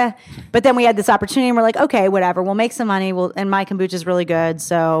like, But then we had this opportunity, and we're like, okay, whatever. We'll make some money. And my kombucha is really good,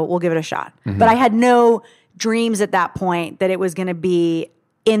 so we'll give it a shot. Mm-hmm. But I had no dreams at that point that it was going to be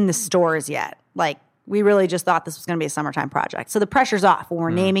in the stores yet. Like, we really just thought this was going to be a summertime project. So the pressure's off when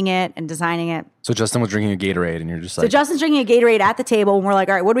we're naming it and designing it. So Justin was drinking a Gatorade and you're just like... So Justin's drinking a Gatorade at the table and we're like,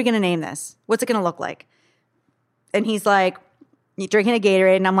 all right, what are we going to name this? What's it going to look like? And he's like, you're drinking a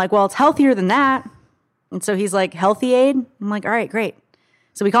Gatorade. And I'm like, well, it's healthier than that. And so he's like, Health-Ade? I'm like, all right, great.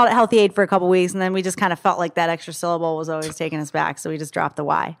 So we called it Health-Ade for a couple weeks and then we just kind of felt like that extra syllable was always taking us back. So we just dropped the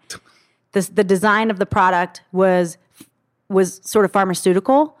Y. The design of the product was sort of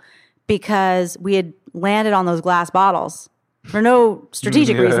pharmaceutical because we had landed on those glass bottles for no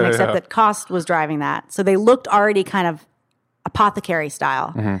strategic reason except that cost was driving that. So they looked already kind of apothecary style.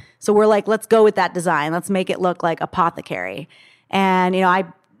 Mm-hmm. So we're like, let's go with that design. Let's make it look like apothecary. And,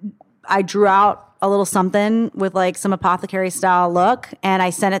 I drew out a little something with like some apothecary style look and I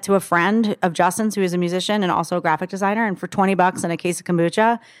sent it to a friend of Justin's who is a musician and also a graphic designer. And for $20 and a case of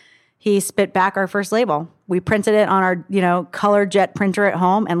kombucha, he spit back our first label. We printed it on our, color jet printer at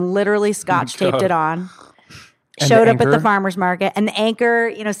home and literally scotch taped it on. Showed up at the farmer's market. And the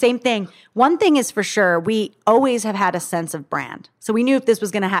anchor, same thing. One thing is for sure, we always have had a sense of brand. So we knew if this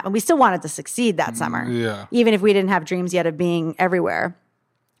was going to happen, we still wanted to succeed that summer. Yeah. Even if we didn't have dreams yet of being everywhere,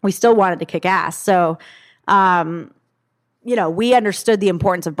 we still wanted to kick ass. So, we understood the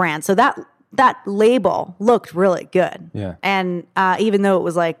importance of brand. So that label looked really good. Yeah. And even though it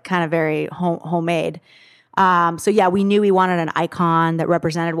was like kind of very homemade. We knew we wanted an icon that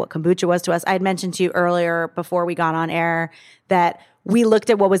represented what kombucha was to us. I had mentioned to you earlier before we got on air that we looked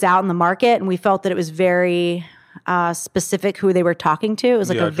at what was out in the market and we felt that it was very specific who they were talking to. It was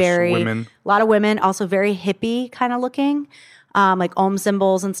like a lot of women, also very hippie kind of looking, like Om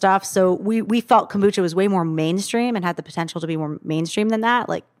symbols and stuff. So we felt kombucha was way more mainstream and had the potential to be more mainstream than that.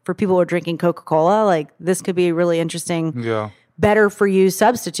 Like for people who are drinking Coca-Cola, like this could be a really interesting, better for you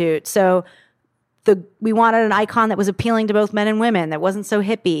substitute. So we wanted an icon that was appealing to both men and women, that wasn't so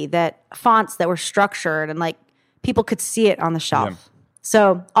hippie, that fonts that were structured and like people could see it on the shelf. Yeah.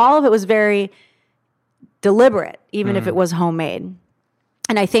 So all of it was very deliberate, even if it was homemade.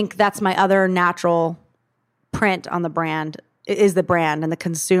 And I think that's my other natural print on the brand is the brand and the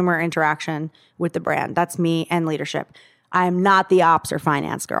consumer interaction with the brand. That's me and leadership. I am not the ops or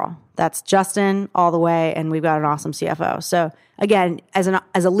finance girl. That's Justin all the way, and we've got an awesome CFO. So again, as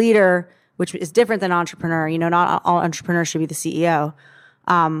a leader, which is different than entrepreneur. Not all entrepreneurs should be the CEO.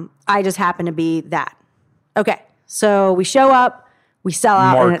 I just happen to be that. Okay, so we show up, we sell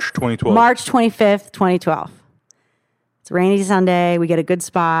out. March 2012. March 25th, 2012. It's a rainy Sunday. We get a good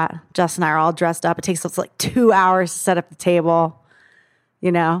spot. Justin and I are all dressed up. It takes us like 2 hours to set up the table,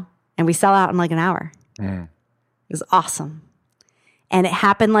 and we sell out in like an hour. It was awesome. And it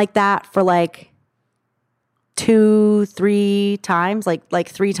happened like that for like 2-3 times, like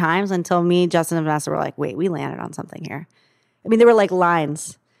 3 times until me, Justin, and Vanessa were like, wait, we landed on something here. I mean, they were like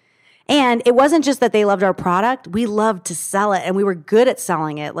lines. And it wasn't just that they loved our product. We loved to sell it and we were good at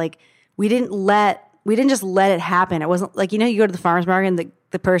selling it. Like we didn't just let it happen. It wasn't like, you go to the farmer's market and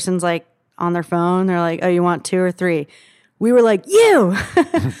the person's like on their phone. They're like, oh, you want 2 or 3? We were like, you!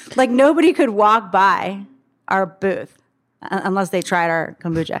 Like nobody could walk by our booth unless they tried our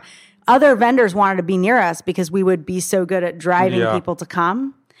kombucha. Other vendors wanted to be near us because we would be so good at driving people to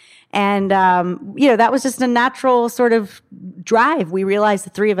come. And, that was just a natural sort of drive. We realized the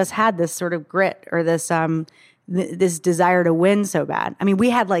 3 of us had this sort of grit or this this desire to win so bad. I mean, we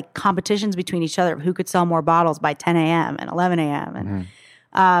had like competitions between each other of who could sell more bottles by 10 a.m. and 11 a.m.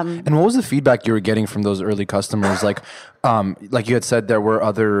 And what was the feedback you were getting from those early customers? Like you had said, there were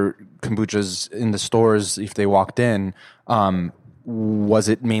other kombuchas in the stores if they walked in. Was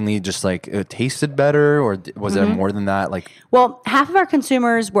it mainly just like it tasted better, or was there more than that? Well, half of our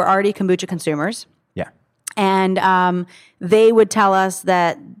consumers were already kombucha consumers. Yeah, and they would tell us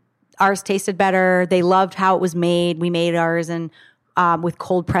that ours tasted better. They loved how it was made. We made ours with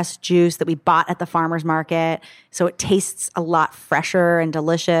cold pressed juice that we bought at the farmer's market, so it tastes a lot fresher and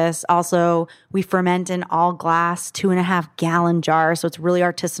delicious. Also, we ferment in all glass 2.5 gallon jars, so it's really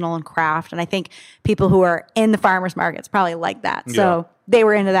artisanal and craft. And I think people who are in the farmer's markets probably like that, so they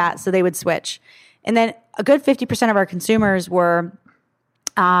were into that, so they would switch. And then a good 50% of our consumers were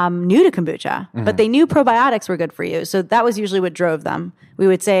new to kombucha, but they knew probiotics were good for you, so that was usually what drove them. We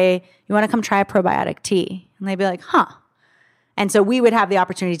would say, "You want to come try a probiotic tea?" And they'd be like, "Huh." And so we would have the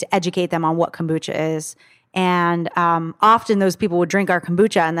opportunity to educate them on what kombucha is. And often those people would drink our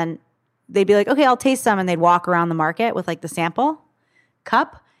kombucha and then they'd be like, okay, I'll taste some. And they'd walk around the market with like the sample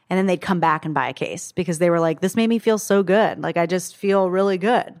cup. And then they'd come back and buy a case because they were like, this made me feel so good. Like I just feel really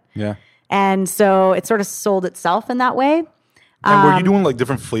good. Yeah. And so it sort of sold itself in that way. And were you doing like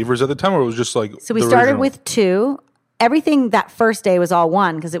different flavors at the time, or it was just like so we started with 2. Everything that first day was all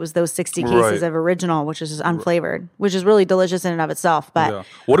one because it was those 60 cases of original, which is just unflavored, which is really delicious in and of itself. But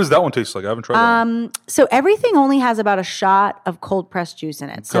what does that one taste like? I haven't tried that. So everything only has about a shot of cold pressed juice in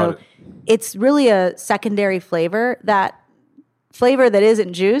it. So it's really a secondary flavor. That flavor that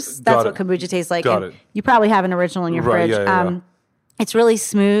isn't juice, that's what kombucha tastes like. You probably have an original in your fridge. It's really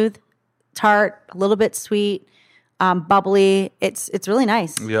smooth, tart, a little bit sweet, bubbly. It's really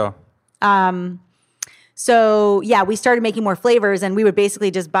nice. Yeah. So, we started making more flavors, and we would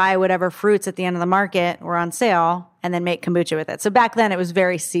basically just buy whatever fruits at the end of the market were on sale and then make kombucha with it. So back then, it was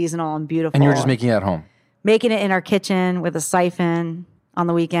very seasonal and beautiful. And you were just making it at home? Making it in our kitchen with a siphon on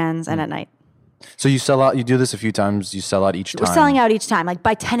the weekends and at night. So you sell out, you do this a few times, you sell out each time? We're selling out each time, like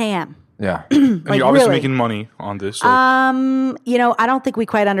by 10 a.m. Yeah. And you're obviously making money on this. So. I don't think we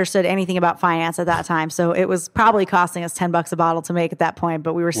quite understood anything about finance at that time. So it was probably costing us $10 a bottle to make at that point,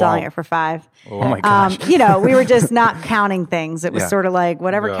 but we were selling it for $5. Oh my gosh. We were just not counting things. It was sort of like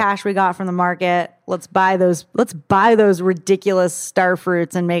whatever cash we got from the market, let's buy those ridiculous star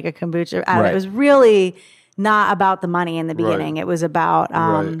fruits and make a kombucha out of it. It was really not about the money in the beginning. It was about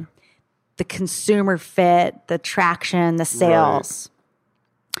the consumer fit, the traction, the sales.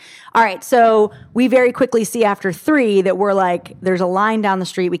 All right, so we very quickly see after 3 that we're like, there's a line down the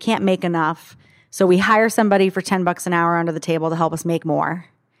street. We can't make enough. So we hire somebody for $10 an hour under the table to help us make more.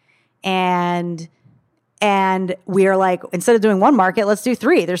 And we are like, instead of doing 1 market, let's do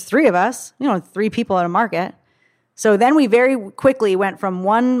 3. There's 3 of us, 3 people at a market. So then we very quickly went from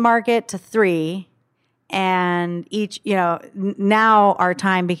 1 market to 3. And each, now our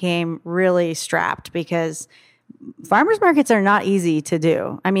time became really strapped because farmers markets are not easy to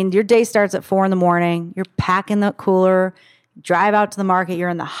do. I mean, your day starts at 4 a.m. You're packing the cooler, drive out to the market. You're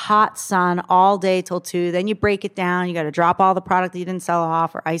in the hot sun all day till 2. Then you break it down. You got to drop all the product that you didn't sell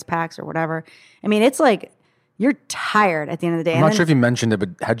off or ice packs or whatever. I mean, it's like you're tired at the end of the day. I'm not sure if you mentioned it, but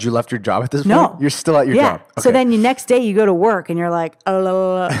had you left your job at this point? No. You're still at your job. Okay. So then the next day you go to work and you're like,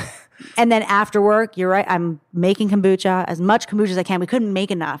 and then after work, you're right. I'm making kombucha, as much kombucha as I can. We couldn't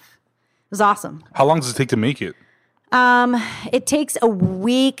make enough. It was awesome. How long does it take to make it? It takes a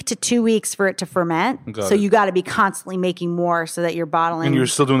week to 2 weeks for it to ferment. You got to be constantly making more so that you're bottling. And you're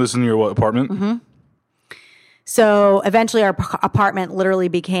still doing this in your apartment? Mm-hmm. So eventually our apartment literally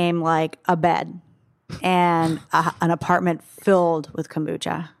became like a bed and an apartment filled with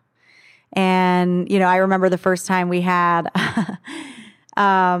kombucha. And, I remember the first time we had,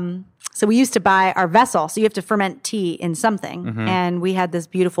 so we used to buy our vessel. So you have to ferment tea in something. Mm-hmm. And we had this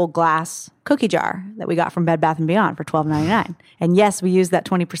beautiful glass cookie jar that we got from Bed Bath & Beyond for $12.99. And yes, we used that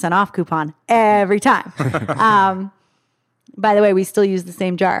 20% off coupon every time. By the way, we still use the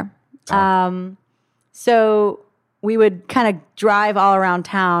same jar. So we would kind of drive all around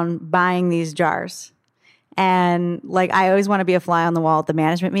town buying these jars. And I always want to be a fly on the wall at the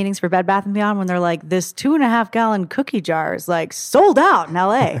management meetings for Bed Bath & Beyond when they're like, this 2.5 gallon cookie jar is sold out in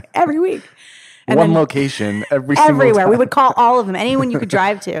LA every week. And One location everywhere. Time. We would call all of them, anyone you could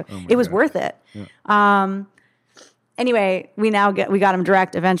drive to. It was worth it. Yeah. Anyway, we got them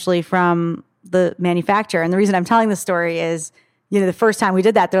direct eventually from the manufacturer. And the reason I'm telling this story is, the first time we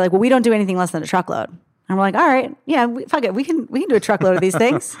did that, they're like, well, we don't do anything less than a truckload. And we're like, all right, yeah, fuck it. We can do a truckload of these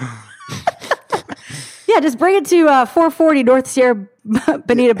things. Yeah, just bring it to 440 North Sierra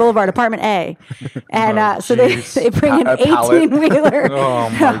Bonita Boulevard, Apartment A. And so they bring an 18-wheeler. Oh,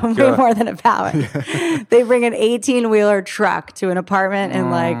 my God. Way more than a pallet. Yeah. They bring an 18-wheeler truck to an apartment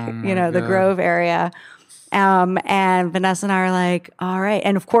in the Grove area. And Vanessa and I are like, all right.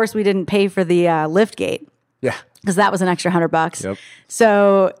 And of course, we didn't pay for the lift gate. Yeah. Because that was an extra $100. Yep.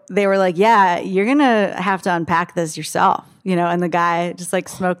 So they were like, yeah, you're going to have to unpack this yourself. And the guy just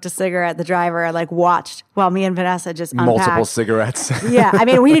smoked a cigarette. The driver watched while me and Vanessa just unpacked. Multiple cigarettes. Yeah. I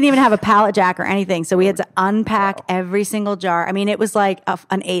mean, we didn't even have a pallet jack or anything. So we had to unpack every single jar. I mean, it was like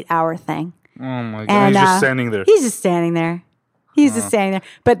an 8-hour thing. Oh my God. And he's just standing there. He's just standing there. He's just standing there.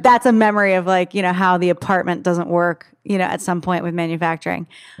 But that's a memory of how the apartment doesn't work, at some point with manufacturing.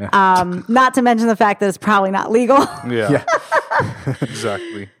 Yeah. Not to mention the fact that it's probably not legal. Yeah.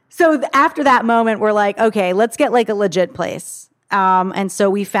 Exactly. So after that moment, we're like, okay, let's get a legit place. And so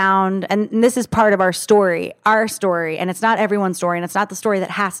we found, and this is part of our story, and it's not everyone's story, and it's not the story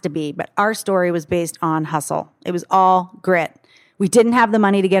that has to be, but our story was based on hustle. It was all grit. We didn't have the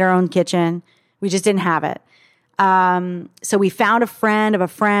money to get our own kitchen. We just didn't have it. So we found a friend of a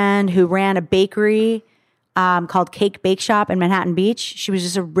friend who ran a bakery called Cake Bake Shop in Manhattan Beach. She was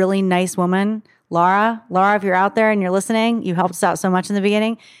just a really nice woman. Laura, if you're out there and you're listening, you helped us out so much in the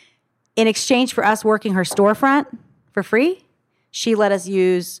beginning. In exchange for us working her storefront for free, she let us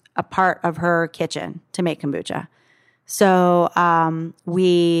use a part of her kitchen to make kombucha. So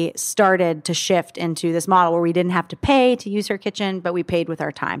we started to shift into this model where we didn't have to pay to use her kitchen, but we paid with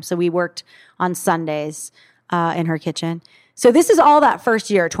our time. So we worked on Sundays in her kitchen. So this is all that first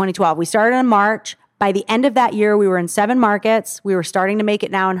year, 2012. We started in March. By the end of that year, we were in 7 markets. We were starting to make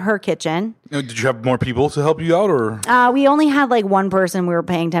it now in her kitchen. Did you have more people to help you out, or? We only had one person we were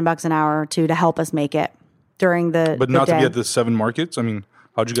paying $10 an hour to help us make it during the But not day. To be at the 7 markets? I mean,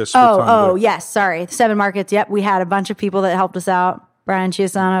 how'd you guys split time? Oh, yes, sorry. 7 markets, yep. We had a bunch of people that helped us out. Brian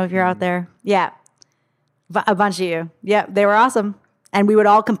Chiasano, if you're out there. Yeah, a bunch of you. Yep, they were awesome. And we would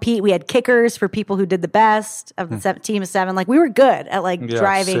all compete. We had kickers for people who did the best of the team of 7. We were good at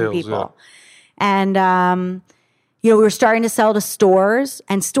driving sales, people. Yeah. And, we were starting to sell to stores,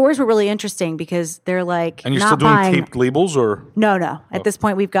 and stores were really interesting because they're like, and you're still doing taped labels, or no. At this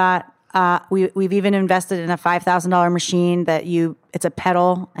point, we've got we've even invested in a $5,000 machine that it's a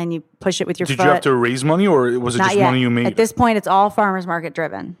pedal and you push it with your foot. Did you have to raise money, or was it Not just yet. money you made? At this point, it's all farmers market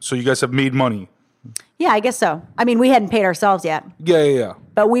driven. So you guys have made money. Yeah, I guess so. I mean, we hadn't paid ourselves yet. Yeah.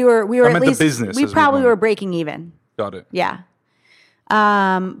 But we were I at meant least the business. We probably were breaking even. Got it. Yeah.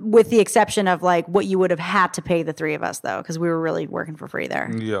 With the exception of like what you would have had to pay the three of us though, because we were really working for free there.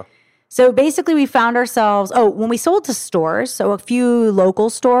 Yeah. So basically we found ourselves, when we sold to stores, so a few local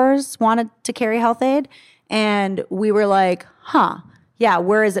stores wanted to carry Health-Ade, and we were like, yeah,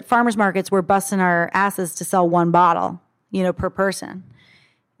 whereas at farmers markets, we're busting our asses to sell one bottle, per person.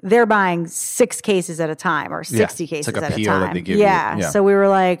 They're buying 6 cases at a time or 60 cases it's like at a a PO time. that they give yeah. you. Yeah. So we were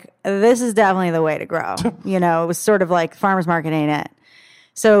like, this is definitely the way to grow. It was sort of like farmers market ain't it.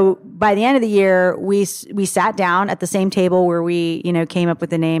 So by the end of the year, we sat down at the same table where we, came up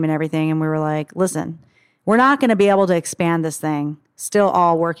with the name and everything. And we were like, listen, we're not going to be able to expand this thing, still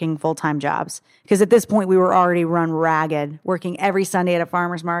all working full-time jobs. Because at this point, we were already run ragged, working every Sunday at a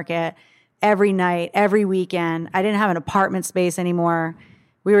farmer's market, every night, every weekend. I didn't have an apartment space anymore.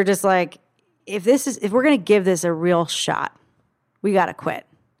 We were just like, if we're going to give this a real shot, we got to quit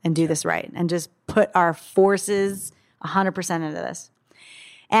and do this right and just put our forces 100% into this.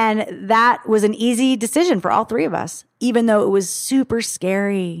 And that was an easy decision for all three of us, even though it was super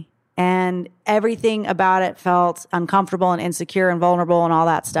scary and everything about it felt uncomfortable and insecure and vulnerable and all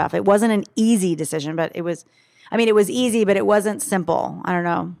that stuff. It wasn't an easy decision, but it was easy, but it wasn't simple. I don't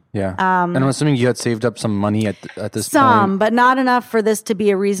know. Yeah. And I'm assuming you had saved up some money at this point. Some, but not enough for this to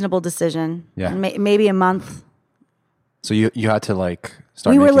be a reasonable decision. Yeah. Maybe a month. So you had to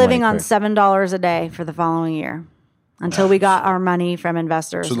start. We were making living money on quick. $7 a day for the following year until we got our money from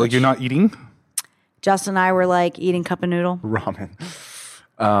investors. So you're not eating? Justin and I were eating cup of noodle. Ramen.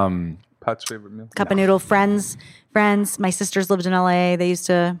 Pat's favorite meal. Cup of noodle. Friends. My sisters lived in LA. They used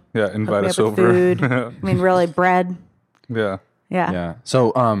to invite us with over. food. I mean, really, bread. Yeah. Yeah.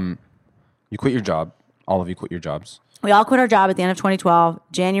 So you quit your job. All of you quit your jobs. We all quit our job at the end of 2012.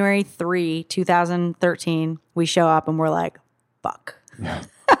 January 3, 2013, we show up and we're like, fuck. Yeah.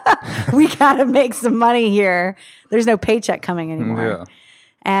 We got to make some money here. There's no paycheck coming anymore. Yeah.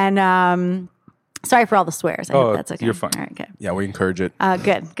 And sorry for all the swears. I hope that's okay. You're fine. All right, good. Yeah, we encourage it.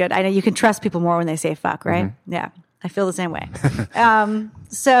 Good. I know you can trust people more when they say fuck, right? Mm-hmm. Yeah. I feel the same way.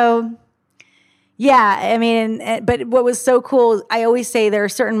 So, yeah, I mean, but what was so cool, I always say there are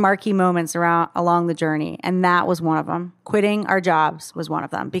certain marquee moments along the journey, and that was one of them. Quitting our jobs was one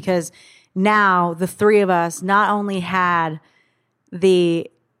of them, because now the three of us not only had the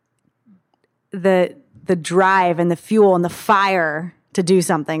drive and the fuel and the fire to do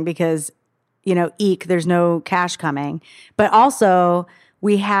something because, there's no cash coming, but also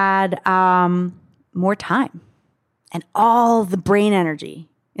we had more time and all the brain energy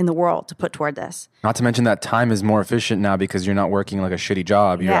in the world to put toward this. Not to mention that time is more efficient now because you're not working like a shitty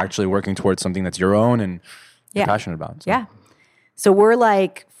job. You're actually working towards something that's your own and you're passionate about. So. Yeah. So we're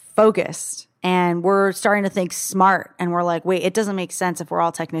focused and we're starting to think smart, and we're like, wait, it doesn't make sense if we're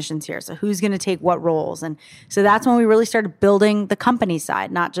all technicians here. So who's going to take what roles? And so that's when we really started building the company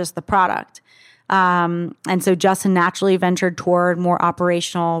side, not just the product. And so Justin naturally ventured toward more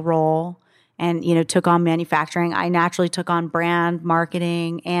operational role and, took on manufacturing. I naturally took on brand,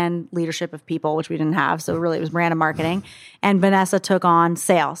 marketing, and leadership of people, which we didn't have. So really it was brand and marketing. And Vanessa took on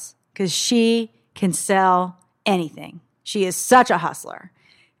sales because she can sell anything. She is such a hustler.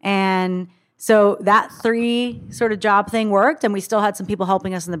 And so that 3 sort of job thing worked, and we still had some people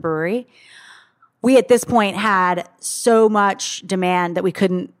helping us in the brewery. We at this point had so much demand that we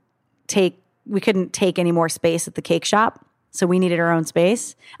couldn't take any more space at the cake shop. So we needed our own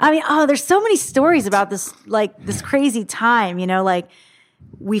space. I mean, there's so many stories about this, this crazy time,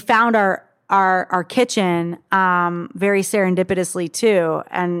 we found our kitchen very serendipitously too.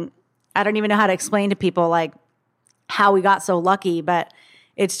 And I don't even know how to explain to people how we got so lucky, but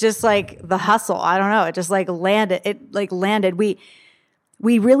it's just the hustle. I don't know. It just landed. It landed. We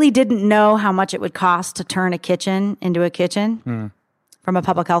really didn't know how much it would cost to turn a kitchen into a kitchen from a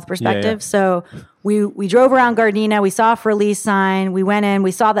public health perspective. Yeah. So we drove around Gardena. We saw a for lease sign. We went in.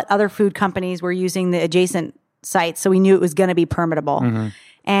 We saw that other food companies were using the adjacent sites. So we knew it was going to be permittable. Mm-hmm.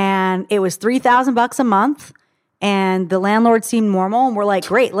 And it was $3,000 a month. And the landlord seemed normal. And we're like,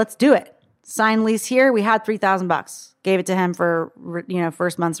 great, let's do it. Sign lease here. We had $3,000. Gave it to him for,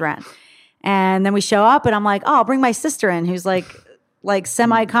 first month's rent. And then we show up and I'm like, I'll bring my sister in who's like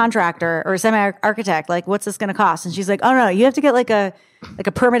semi-contractor or semi-architect. Like, what's this going to cost? And she's like, oh no, you have to get like a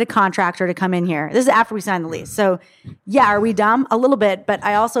permitted contractor to come in here. This is after we signed the lease. So yeah, are we dumb? A little bit, but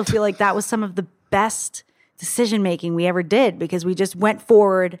I also feel like that was some of the best decision-making we ever did because we just went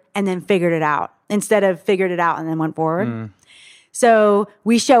forward and then figured it out instead of figured it out and then went forward. So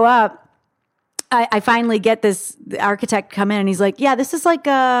we show up. I finally get the architect come in and he's like, yeah, this is like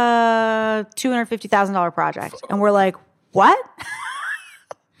a $250,000 project. And we're like, what?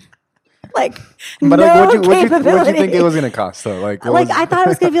 Like, but no like, what'd capability. you think it was going to cost though? Like I thought it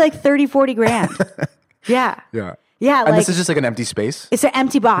was going to be like 30, 40 grand. Yeah. Yeah. Yeah. And this is just like an empty space? It's an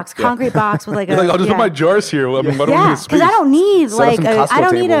empty box, concrete box with like a. Like, I'll just put my jars here. I mean, why don't we need a space? Because I don't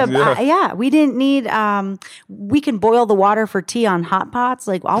need we can boil the water for tea on hot pots.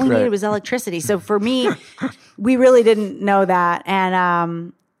 Like all we needed was electricity. So for me, we really didn't know that.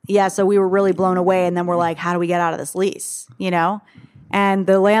 And so we were really blown away. And then we're like, how do we get out of this lease? You know? And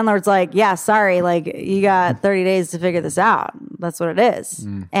the landlord's like, yeah, sorry, like you got 30 days to figure this out. That's what it is.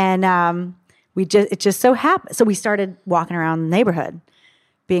 And it just so happened. So we started walking around the neighborhood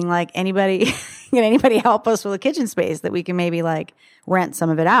being like, anybody help us with a kitchen space that we can maybe like rent some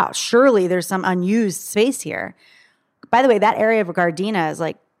of it out? Surely there's some unused space here. By the way, that area of Gardena is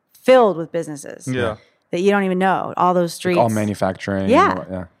like filled with businesses that you don't even know. All those streets. Like all manufacturing.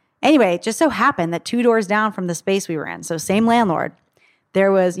 Yeah. Anyway, it just so happened that 2 doors down from the space we were in, so same landlord,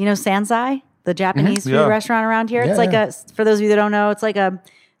 there was, Sansai, the Japanese food restaurant around here. It's like for those of you that don't know, it's like a,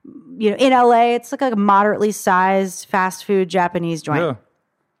 in LA, it's like a moderately sized fast food Japanese joint. Yeah.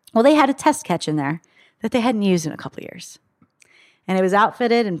 Well, they had a test kitchen there that they hadn't used in a couple of years. And it was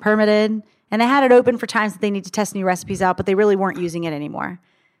outfitted and permitted. And they had it open for times that they need to test new recipes out, but they really weren't using it anymore.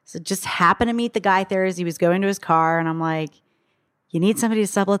 So just happened to meet the guy there as he was going to his car. And I'm like, you need somebody to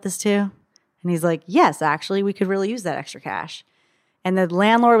sublet this to? And he's like, yes, actually, we could really use that extra cash. And the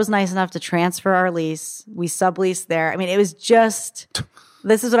landlord was nice enough to transfer our lease. We subleased there. I mean, it was just,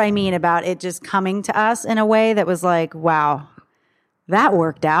 this is what I mean about it just coming to us in a way that was like, wow, that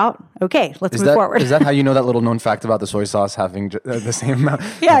worked out. Okay, let's move forward. Is that how you know that little known fact about the soy sauce having the same amount?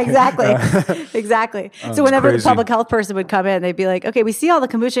 Yeah, exactly. Exactly. So whenever the public health person would come in, they'd be like, okay, we see all the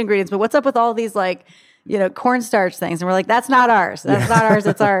kombucha ingredients, but what's up with all these like, cornstarch things? And we're like, that's not ours. That's not ours.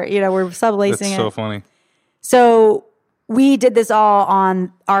 It's our, we're sublacing it. That's so funny. So we did this all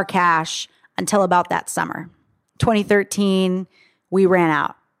on our cash until about that summer. 2013, we ran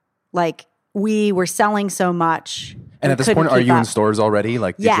out. Like, we were selling so much. And at this point, are you in stores already?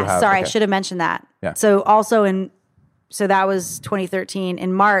 Like, did you have, I should have mentioned that. Yeah. So also so that was 2013.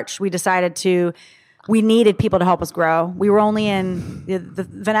 In March, we decided we needed people to help us grow. We were only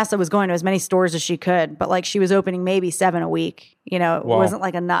Vanessa was going to as many stores as she could, but like she was opening maybe 7 a week. It wasn't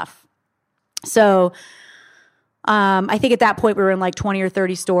like enough. So I think at that point we were in like 20 or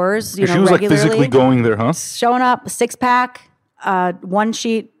 30 stores, she was regularly. Like physically going there, huh? Showing up, 6-pack,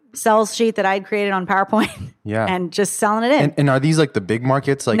 1-sheet sales sheet that I'd created on PowerPoint. Yeah. And just selling it in. And are these like the big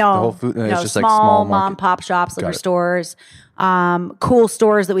markets? Like no, the Whole Food? It's just small, like small mom pop shops, liquor stores, cool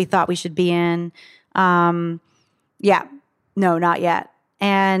stores that we thought we should be in. Yeah. No, not yet.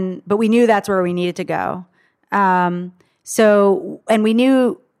 But we knew that's where we needed to go. And we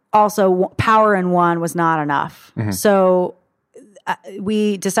knew also power in one was not enough. Mm-hmm. So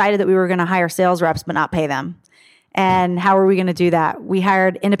we decided that we were going to hire sales reps, but not pay them. And how are we going to do that? We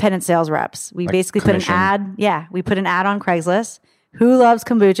hired independent sales reps. We basically put an ad. Yeah. We put an ad on Craigslist. Who loves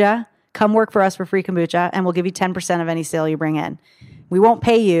kombucha? Come work for us for free kombucha, and we'll give you 10% of any sale you bring in. We won't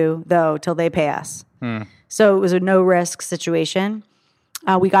pay you, though, till they pay us. So it was a no-risk situation.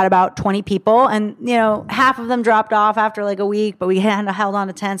 We got about 20 people, and, half of them dropped off after like a week, but we held on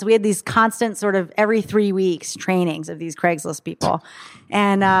to 10. So we had these constant sort of every 3 weeks trainings of these Craigslist people.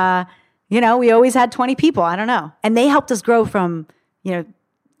 And, we always had 20 people. I don't know. And they helped us grow from, 20,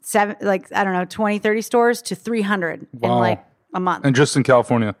 30 stores to 300 in like a month. And just in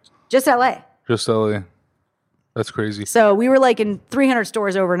California? Just LA. Just LA. That's crazy. So we were like in 300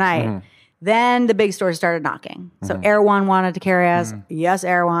 stores overnight. Mm-hmm. Then the big stores started knocking. So Air One wanted to carry us. Mm-hmm. Yes,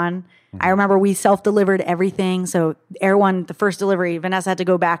 Air One. Mm-hmm. I remember we self-delivered everything. So Air One, the first delivery, Vanessa had to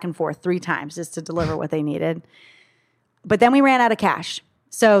go back and forth 3 times just to deliver what they needed. But then we ran out of cash.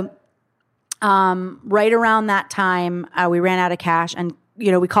 So right around that time, we ran out of cash. And,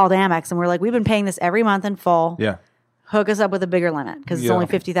 we called Amex and we're like, we've been paying this every month in full. Yeah. Hook us up with a bigger limit because it's only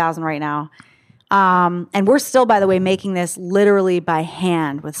 $50,000 right now. And we're still, by the way, making this literally by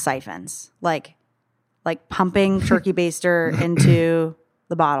hand with siphons, like pumping turkey baster into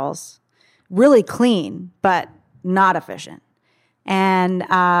the bottles. Really clean, but not efficient. And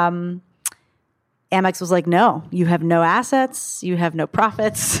Amex was like, no, you have no assets, you have no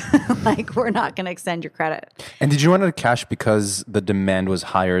profits. Like, we're not going to extend your credit. And did you run out of cash because the demand was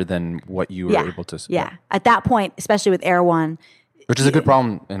higher than what you were able to? Yeah. At that point, especially with Air One. Which is a good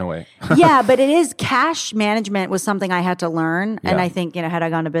problem in a way. Yeah, but it is, cash management was something I had to learn. Yeah. And I think, had I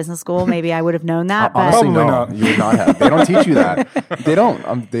gone to business school, maybe I would have known that. Honestly, no, you would not have. They don't teach you that. They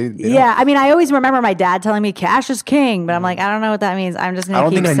don't. They yeah, don't. I mean, I always remember my dad telling me cash is king, but I'm like, I don't know what that means. I'm just going to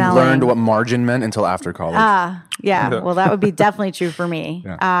keep selling. I don't think I learned what margin meant until after college. Yeah. Well, that would be definitely true for me.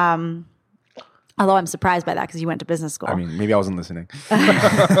 Yeah. Although I'm surprised by that because you went to business school. I mean, maybe I wasn't listening.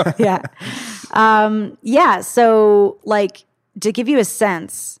 Yeah. So, like, to give you a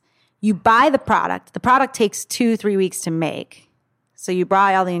sense, you buy the product. The product takes 2-3 weeks to make. So you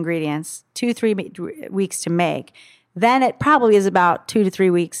buy all the ingredients, 2-3 weeks to make. Then it probably is about 2 to 3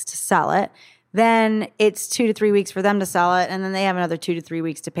 weeks to sell it. Then it's 2 to 3 weeks for them to sell it. And then they have another 2 to 3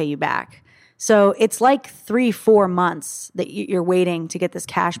 weeks to pay you back. So it's like 3-4 months that you're waiting to get this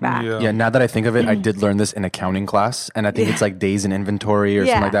cash back. Yeah, now that I think of it, I did learn this in accounting class. And I think it's like days in inventory or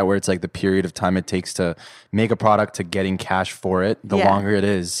something like that, where it's like the period of time it takes to make a product to getting cash for it. The longer it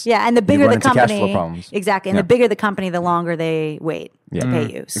is. Yeah, and the bigger the company. Cash flow problems. Exactly. And the bigger the company, the longer they wait to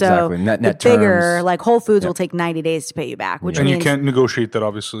pay you. So exactly. Net the bigger, like Whole Foods will take 90 days to pay you back. Which and means you can't negotiate that,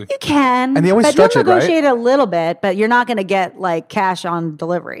 obviously. You can. And they always stretch it, right? You'll negotiate a little bit, but you're not going to get like cash on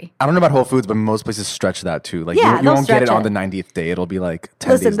delivery. I don't know about Whole Foods, but most places stretch that too. Like you won't get it on the 90th day. It'll be like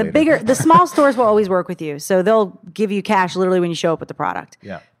 10 days later. The small stores will always work with you. So they'll give you cash literally when you show up with the product.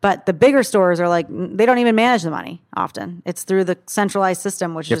 Yeah. But the bigger stores are like, they don't even manage the money often. It's through the centralized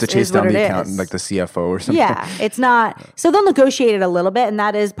system, which you have to chase down the accountant, like the CFO or something. Yeah, it's not. So they'll negotiate it a little bit, and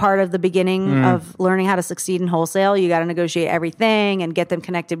that is part of the beginning of learning how to succeed in wholesale. You got to negotiate everything and get them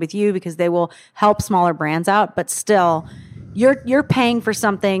connected with you because they will help smaller brands out. But still, you're paying for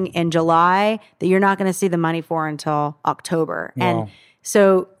something in July that you're not going to see the money for until October. Wow. And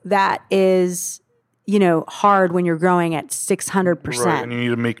so that is, hard when you're growing at 600%. Right, and you need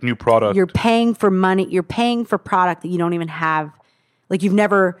to make new product. You're paying for money. You're paying for product that you don't even have. Like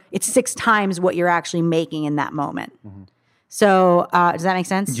it's 6 times what you're actually making in that moment. Mm-hmm. So does that make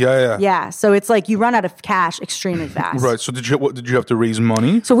sense? Yeah. Yeah. So it's like you run out of cash extremely fast. Right. So did you have to raise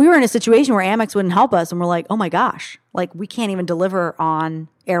money? So we were in a situation where Amex wouldn't help us, and we're like, oh my gosh, like we can't even deliver on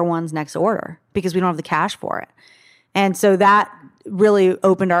Air One's next order because we don't have the cash for it. And so that really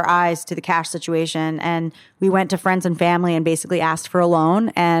opened our eyes to the cash situation. And we went to friends and family and basically asked for a loan.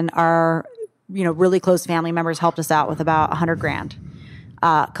 And our, really close family members helped us out with about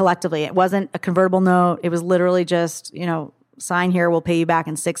 $100,000 collectively. It wasn't a convertible note. It was literally just, sign here, we'll pay you back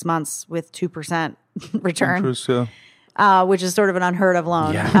in 6 months with 2% return. Interest, which is sort of an unheard of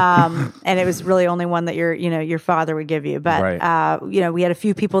loan. Yeah. And it was really only one that your father would give you. But, we had a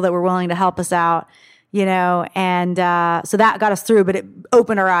few people that were willing to help us out. And so that got us through, but it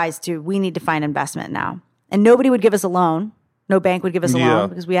opened our eyes to, we need to find investment now. And nobody would give us a loan. No bank would give us a loan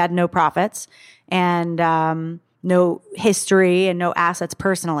because we had no profits and no history and no assets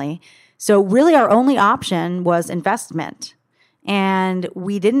personally. So really our only option was investment. And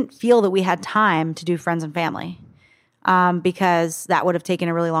we didn't feel that we had time to do friends and family because that would have taken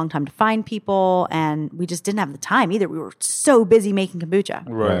a really long time to find people. And we just didn't have the time either. We were so busy making kombucha.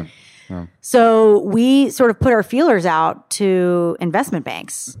 Right. Yeah. So we sort of put our feelers out to investment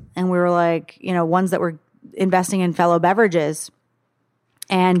banks, and we were like, ones that were investing in fellow beverages.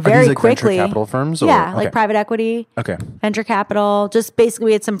 And very like quickly, venture capital firms, like private equity, venture capital. Just basically,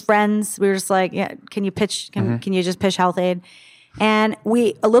 we had some friends. We were just like, can you pitch? Can you just pitch Health-Ade? And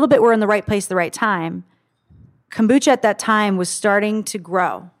we a little bit were in the right place, at the right time. Kombucha at that time was starting to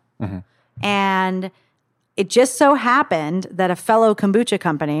grow, and it just so happened that a fellow kombucha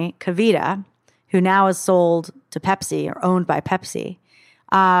company, Kavita, who now is sold to Pepsi or owned by Pepsi,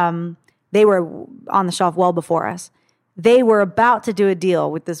 they were on the shelf well before us. They were about to do a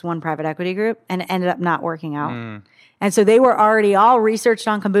deal with this one private equity group, and it ended up not working out. And so they were already all researched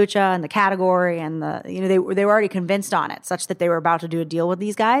on kombucha and the category, and they were already convinced on it, such that they were about to do a deal with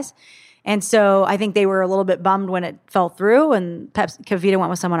these guys. And so I think they were a little bit bummed when it fell through and Kavita went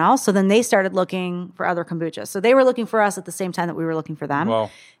with someone else. So then they started looking for other kombucha. So they were looking for us at the same time that we were looking for them.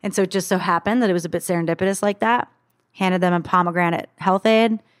 Wow. And so it just so happened that it was a bit serendipitous like that. Handed them a pomegranate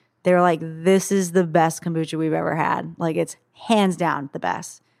Health-Ade. They were like, this is the best kombucha we've ever had. Like, it's hands down the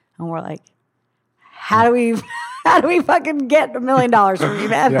best. And we're like, how do we fucking get $1 million from you,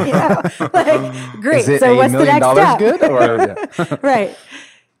 man? Like, great. So what's the next step? Good or, right.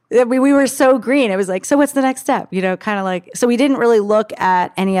 We were so green. It was like, so what's the next step? Kind of like, so we didn't really look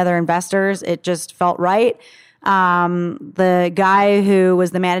at any other investors. It just felt right. The guy who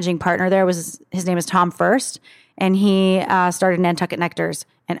was the managing partner there his name is Tom First, and he started Nantucket Nectars.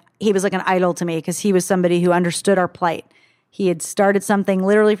 And he was like an idol to me because he was somebody who understood our plight. He had started something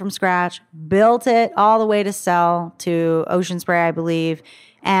literally from scratch, built it all the way to sell to Ocean Spray, I believe,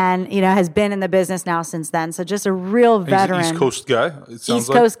 and has been in the business now since then. So just a real veteran. He's an East Coast guy.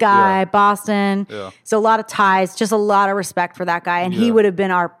 East Coast guy, Boston. Yeah. So a lot of ties, just a lot of respect for that guy. And he would have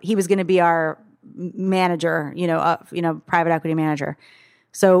been he was going to be our manager, private equity manager.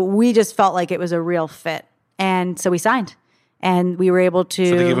 So we just felt like it was a real fit, and so we signed, and we were able to.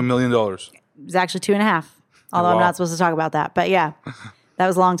 So they gave $1 million. It was actually 2.5. Although I'm not supposed to talk about that. But yeah, that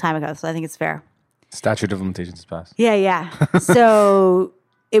was a long time ago, so I think it's fair. Statute of limitations is passed. Yeah. So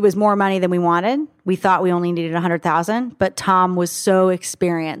it was more money than we wanted. We thought we only needed $100,000, but Tom was so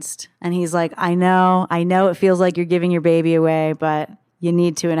experienced. And he's like, I know it feels like you're giving your baby away, but you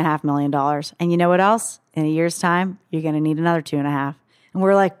need $2.5 million. And you know what else? In a year's time, you're going to need another 2.5. And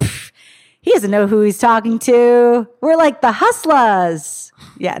we're like, he doesn't know who he's talking to. We're like the hustlers.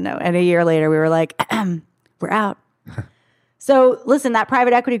 Yeah, no. And a year later, we were like, we're out. So listen, that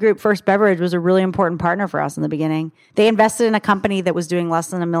private equity group, First Beverage, was a really important partner for us in the beginning. They invested in a company that was doing less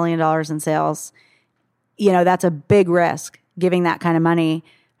than $1 million in sales. That's a big risk, giving that kind of money.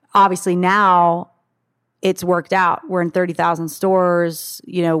 Obviously now it's worked out. We're in 30,000 stores.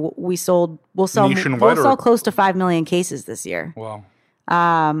 We'll sell close to 5 million cases this year. Wow.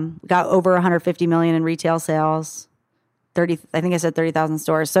 Got over 150 million in retail sales. I think I said 30,000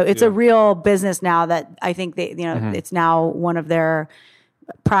 stores. So it's a real business now that I think it's now one of their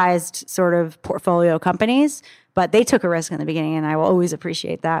prized sort of portfolio companies, but they took a risk in the beginning, and I will always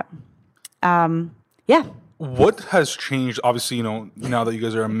appreciate that. What has changed? Obviously, now that you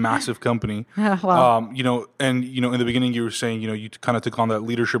guys are a massive company, and in the beginning you were saying, you kind of took on that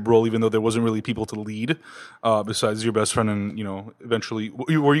leadership role, even though there wasn't really people to lead, besides your best friend, and eventually,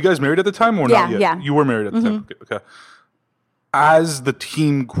 were you guys married at the time or not yet? Yeah, you were married at the time. Okay. As the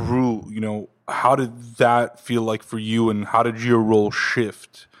team grew, how did that feel like for you, and how did your role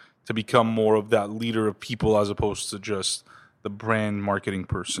shift to become more of that leader of people as opposed to just the brand marketing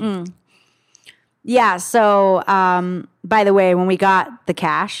person? Yeah. So, by the way, when we got the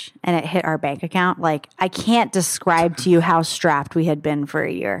cash and it hit our bank account, I can't describe to you how strapped we had been for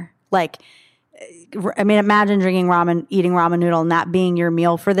a year. Imagine drinking ramen, eating ramen noodle, and that being your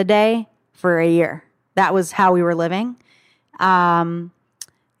meal for the day for a year. That was how we were living. And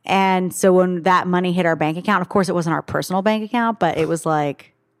so when that money hit our bank account, of course it wasn't our personal bank account, but it was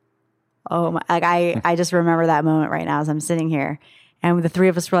like, oh my, I just remember that moment right now as I'm sitting here, and the three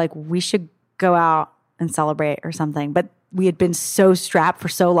of us were like, we should go out and celebrate or something. But we had been so strapped for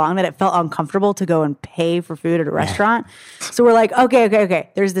so long that it felt uncomfortable to go and pay for food at a restaurant. So we're like,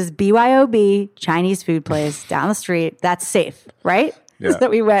 okay. There's this BYOB Chinese food place down the street. That's safe, right? Yeah. So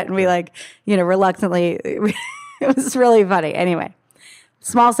we went and we reluctantly, it was really funny. Anyway,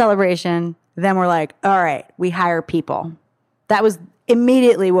 small celebration. Then we're like, all right, we hire people. That was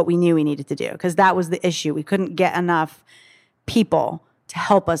immediately what we knew we needed to do, because that was the issue. We couldn't get enough people to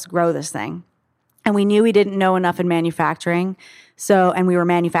help us grow this thing. And we knew we didn't know enough in manufacturing. And we were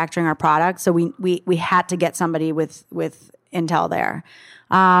manufacturing our product. So we had to get somebody with intel there.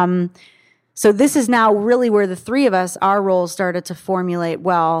 So this is now really where the three of us, our roles started to formulate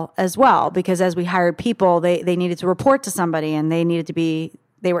well, because as we hired people, they needed to report to somebody, and they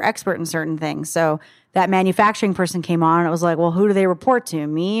were expert in certain things. So that manufacturing person came on, and it was like, well, who do they report to,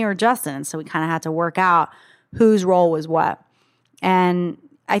 me or Justin? And so we kind of had to work out whose role was what. And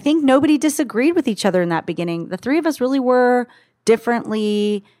I think nobody disagreed with each other in that beginning. The three of us really were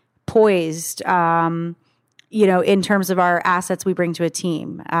differently poised, in terms of our assets we bring to a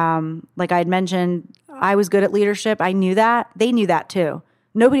team. Like I had mentioned, I was good at leadership. I knew that. They knew that too.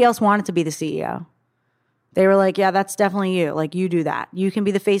 Nobody else wanted to be the CEO. They were like, yeah, that's definitely you. Like, you do that. You can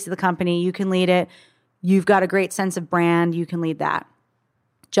be the face of the company. You can lead it. You've got a great sense of brand. You can lead that.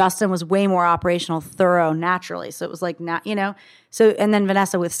 Justin was way more operational, thorough, naturally. So it was like, and then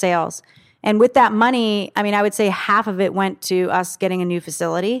Vanessa with sales. And with that money, I would say half of it went to us getting a new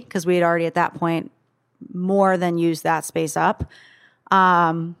facility, because we had already at that point more than used that space up.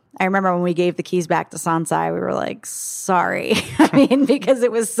 I remember when we gave the keys back to Sansai, we were like, sorry. Because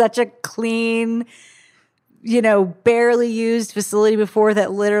it was such a clean, barely used facility before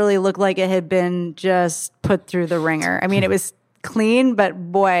that literally looked like it had been just put through the ringer. It was clean,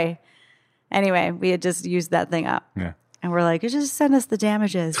 but boy, anyway, we had just used that thing up. Yeah. And we're like, just send us the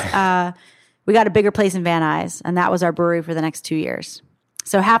damages. We got a bigger place in Van Nuys, and that was our brewery for the next 2 years.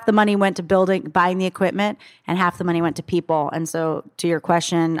 So half the money went to buying the equipment, and half the money went to people. And so to your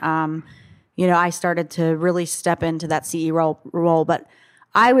question, I started to really step into that CEO role. But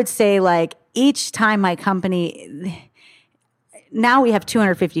I would say like each time my company, now we have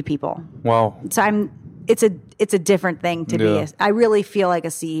 250 people. Wow. So it's a different thing to be. I really feel like a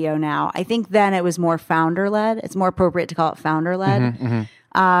CEO now. I think then it was more founder led. It's more appropriate to call it founder led.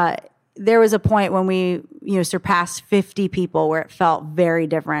 There was a point when we, surpassed 50 people where it felt very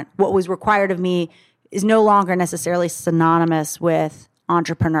different. What was required of me is no longer necessarily synonymous with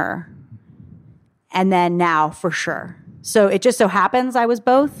entrepreneur. And then now for sure. So it just so happens I was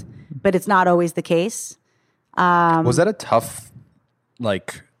both, but it's not always the case. Was that a tough,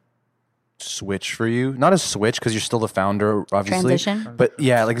 switch for you? Not a switch because you're still the founder, obviously. Transition. But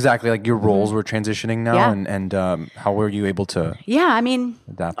yeah, exactly. Like your roles were transitioning now, and how were you able to? Yeah, I mean,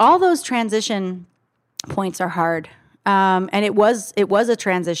 adapt? All those transition points are hard, and it was a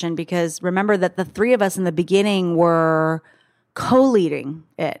transition because remember that the three of us in the beginning were co-leading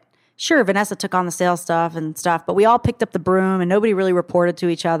it. Sure, Vanessa took on the sales stuff, but we all picked up the broom, and nobody really reported to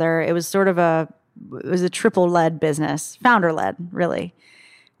each other. It was sort of a triple-led business, founder-led, really.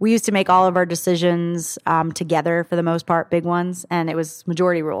 We used to make all of our decisions together for the most part, big ones, and it was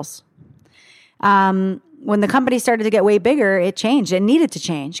majority rules. When the company started to get way bigger, it changed. It needed to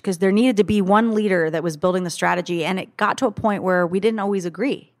change because there needed to be one leader that was building the strategy, and it got to a point where we didn't always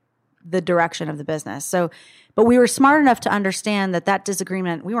agree the direction of the business. But we were smart enough to understand that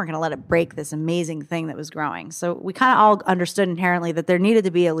disagreement, we weren't going to let it break this amazing thing that was growing. So we kind of all understood inherently that there needed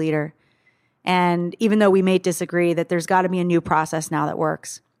to be a leader. And even though we may disagree, that there's got to be a new process now that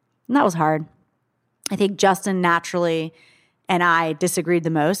works. And that was hard. I think Justin naturally and I disagreed the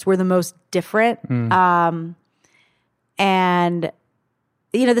most. We're the most different. And,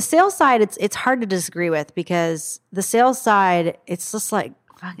 the sales side, it's hard to disagree with because the sales side, it's just like,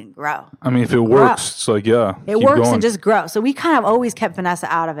 fucking grow. I mean, if it works, it's like, it works going. And just grow. So we kind of always kept Vanessa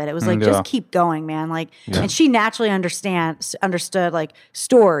out of it. It was like, just keep going, man. And she naturally understood like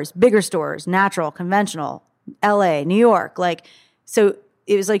stores, bigger stores, natural, conventional, LA, New York. So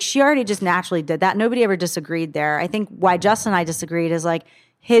it was like she already just naturally did that. Nobody ever disagreed there. I think why Justin and I disagreed is like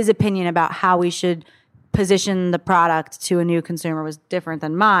his opinion about how we should position the product to a new consumer was different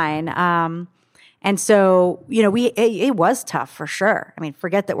than mine. And so, it was tough for sure. I mean,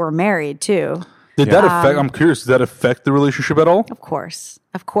 forget that we're married too. Did that affect, I'm curious, did that affect the relationship at all? Of course.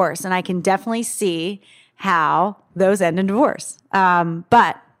 And I can definitely see how those end in divorce.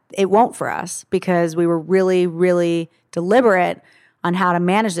 But it won't for us because we were really, really deliberate on how to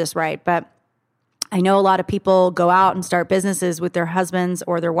manage this right. But I know a lot of people go out and start businesses with their husbands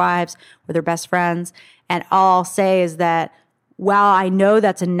or their wives or their best friends. And all I'll say is that while I know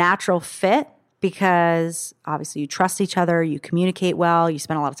that's a natural fit, because obviously you trust each other, you communicate well, you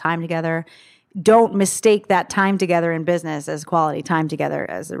spend a lot of time together. Don't mistake that time together in business as quality time together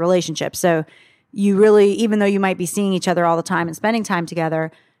as a relationship. So you really, even though you might be seeing each other all the time and spending time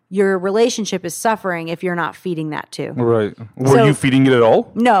together, your relationship is suffering if you're not feeding that too. Right. Were you feeding it at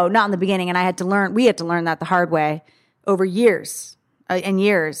all? No, not in the beginning. And we had to learn that the hard way over years and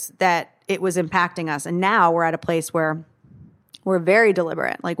years that it was impacting us. And now we're at a place where we're very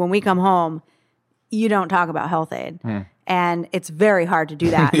deliberate. Like when we come home, you don't talk about Health-Ade. And it's very hard to do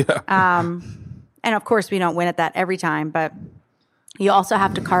that. And of course, we don't win at that every time, but you also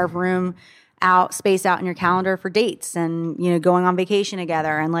have to carve space out in your calendar for dates and, going on vacation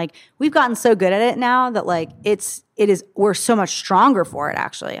together. And we've gotten so good at it now that we're so much stronger for it,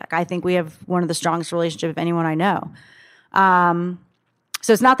 actually. I think we have one of the strongest relationships of anyone I know.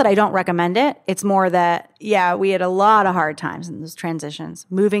 So it's not that I don't recommend it. It's more that, we had a lot of hard times in those transitions,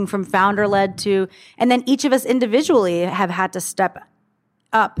 moving from founder-led to, and then each of us individually have had to step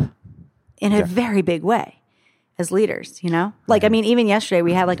up in a very big way as leaders, I mean, even yesterday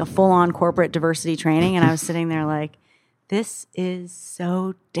we had a full-on corporate diversity training and I was sitting there like, this is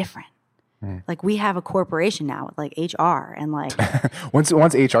so different. We have a corporation now with HR and once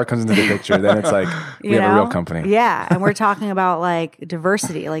HR comes into the picture, then it's we have a real company. Yeah. And we're talking about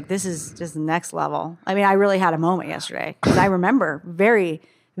diversity. This is just next level. I mean, I really had a moment yesterday because I remember very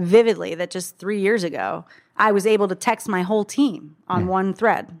vividly that just 3 years ago, I was able to text my whole team on one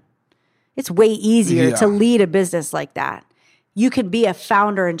thread. It's way easier to lead a business like that. You can be a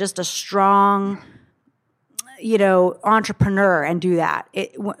founder and just a strong entrepreneur and do that.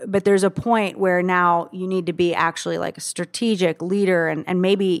 But there's a point where now you need to be actually a strategic leader and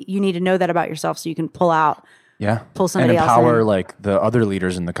maybe you need to know that about yourself so you can pull somebody else and empower the other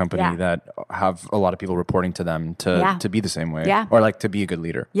leaders in the company that have a lot of people reporting to them to be the same way or to be a good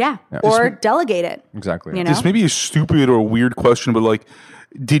leader. Or delegate it. Exactly. This may be a stupid or weird question, but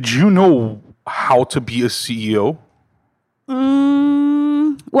did you know how to be a CEO?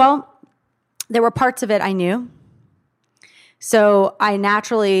 Well, there were parts of it I knew. So I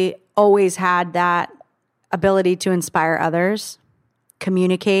naturally always had that ability to inspire others,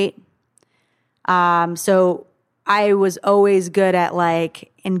 communicate. So I was always good at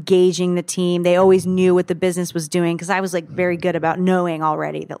like engaging the team. They always knew what the business was doing because I was like very good about knowing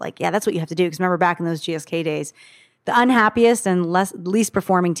already that like, yeah, that's what you have to do. Because remember back in those GSK days, the unhappiest and least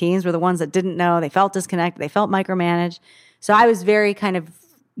performing teams were the ones that didn't know. They felt disconnected. They felt micromanaged. So I was very kind of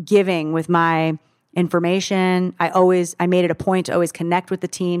giving with my information. I made it a point to always connect with the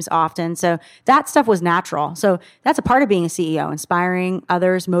teams often. So that stuff was natural. So that's a part of being a CEO, inspiring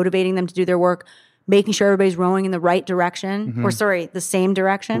others, motivating them to do their work, making sure everybody's rowing in the right direction, the same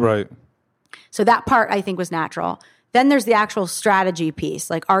direction. Right. So that part I think was natural. Then there's the actual strategy piece.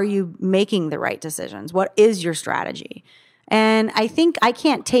 Like, are you making the right decisions? What is your strategy? And I think I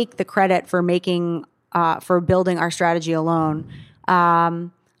can't take the credit for building our strategy alone.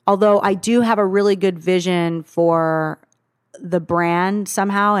 Although I do have a really good vision for the brand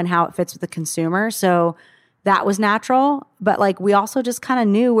somehow and how it fits with the consumer. So that was natural. But like, we also just kind of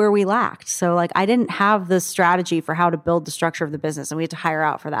knew where we lacked. So like, I didn't have the strategy for how to build the structure of the business, and we had to hire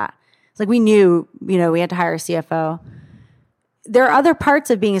out for that. It's like we knew, we had to hire a CFO. There are other parts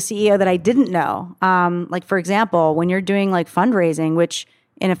of being a CEO that I didn't know. Like, for example, when you're doing like fundraising, which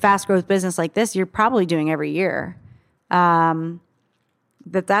in a fast growth business like this, you're probably doing every year.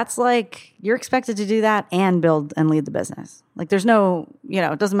 That's like, you're expected to do that and build and lead the business. Like there's no,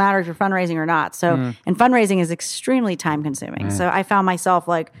 it doesn't matter if you're fundraising or not. So, and fundraising is extremely time consuming. So I found myself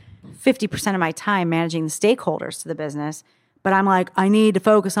like 50% of my time managing the stakeholders to the business. But I'm like, I need to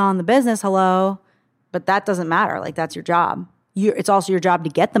focus on the business. Hello. But that doesn't matter. Like that's your job. It's also your job to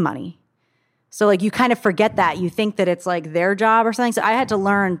get the money. So like you kind of forget that. You think that it's like their job or something. So I had to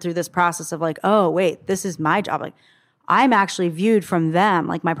learn through this process of like, oh, wait, this is my job. Like I'm actually viewed from them,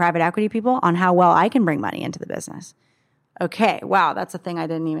 like my private equity people, on how well I can bring money into the business. Okay, wow, that's a thing I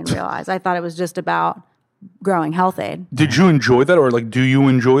didn't even realize. I thought it was just about growing Health-Ade. Did you enjoy that, or like, do you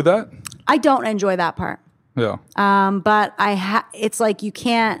enjoy that? I don't enjoy that part. Yeah. But it's like you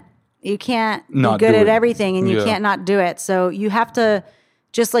can't not be good at it. everything, and you can't not do it. So you have to,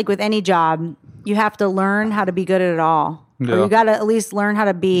 just like with any job, you have to learn how to be good at it all. Yeah. Or you got to at least learn how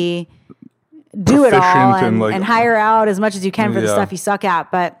to do it all and hire out as much as you can for the stuff you suck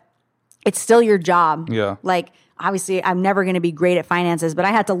at. But it's still your job. Yeah. Like, obviously, I'm never going to be great at finances, but I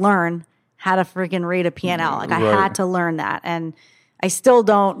had to learn how to freaking read a P&L. Like, I had to learn that. And I still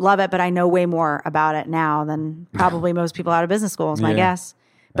don't love it, but I know way more about it now than probably most people out of business school is my guess.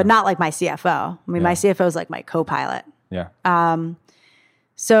 But not like my CFO. I mean, my CFO is like my co-pilot. Yeah.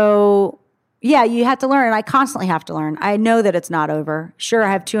 So, yeah, you have to learn. And I constantly have to learn. I know that it's not over. Sure,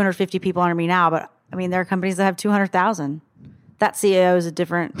 I have 250 people under me now, but I mean, there are companies that have 200,000. That CEO is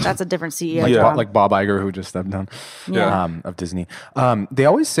that's a different CEO. Like Bob Iger, who just stepped down of Disney. They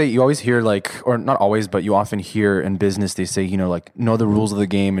always say, you always hear like, or not always, but you often hear in business, they say, like, know the rules of the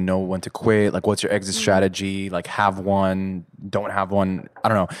game and know when to quit. Like, what's your exit strategy? Like, have one, don't have one. I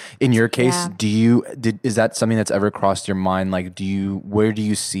don't know. In your case, is that something that's ever crossed your mind? Like, where do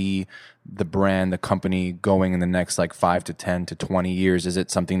you see the brand, the company going in the next like 5 to 10 to 20 years? Is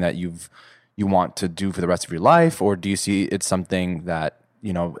it something that you want to do for the rest of your life, or do you see it's something that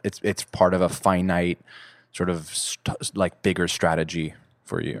it's part of a finite sort of like bigger strategy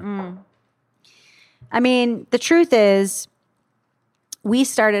for you? I mean, the truth is, we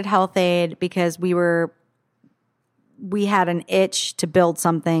started Health-Ade because we had an itch to build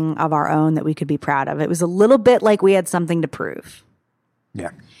something of our own that we could be proud of. It was a little bit like we had something to prove. Yeah.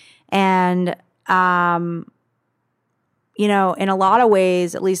 And in a lot of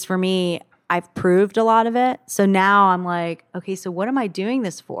ways, at least for me, I've proved a lot of it. So now I'm like, okay, so what am I doing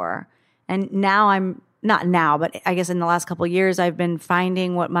this for? And now not now, but I guess in the last couple of years, I've been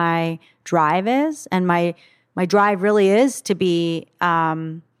finding what my drive is. And my drive really is to be,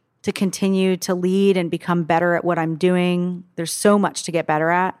 to continue to lead and become better at what I'm doing. There's so much to get better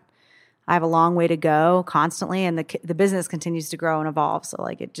at. I have a long way to go constantly, and the business continues to grow and evolve. So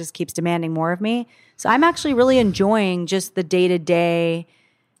like, it just keeps demanding more of me. So I'm actually really enjoying just the day-to-day.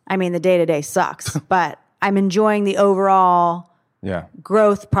 I mean, the day-to-day sucks, but I'm enjoying the overall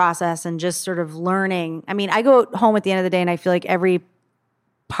growth process and just sort of learning. I mean, I go home at the end of the day and I feel like every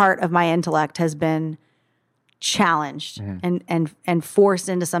part of my intellect has been challenged and forced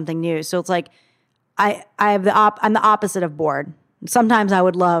into something new. So it's like I'm the opposite of bored. Sometimes I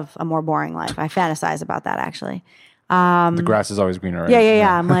would love a more boring life. I fantasize about that, actually. The grass is always greener, right?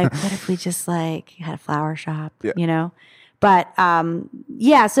 Yeah. I'm like, what if we just like had a flower shop, But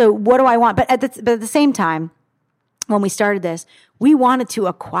so what do I want? But at the same time, when we started this, we wanted to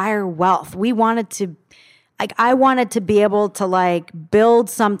acquire wealth. We wanted to, like, I wanted to be able to like build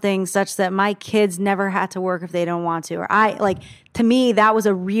something such that my kids never had to work if they don't want to. Or to me, that was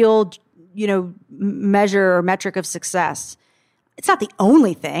a real, measure or metric of success. It's not the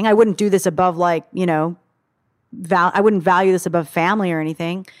only thing. I wouldn't do this above I wouldn't value this above family or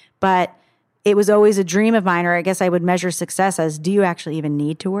anything, but it was always a dream of mine, or I guess I would measure success as, do you actually even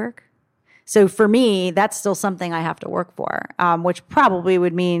need to work? So for me, that's still something I have to work for, which probably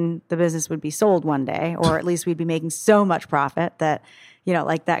would mean the business would be sold one day, or at least we'd be making so much profit that,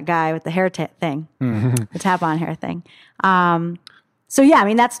 like that guy with the hair thing, the tap-on hair thing. So yeah, I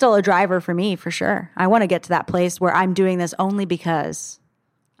mean, that's still a driver for me, for sure. I want to get to that place where I'm doing this only because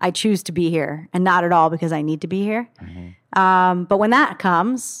I choose to be here and not at all because I need to be here. But when that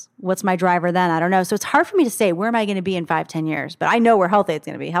comes, what's my driver then? I don't know. So it's hard for me to say, where am I going to be in 5-10 years? But I know where Health-Ade's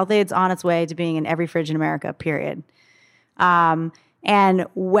going to be. Health-Ade's on its way to being in every fridge in America, period. And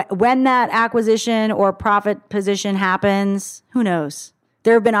when that acquisition or profit position happens, who knows?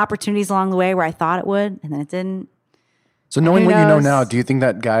 There have been opportunities along the way where I thought it would, and then it didn't. So knowing what you know now, do you think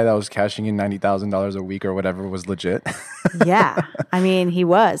that guy that was cashing in $90,000 a week or whatever was legit? Yeah. I mean, he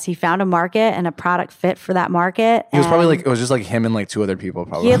was. He found a market and a product fit for that market. He was probably it was just like him and like 2 other people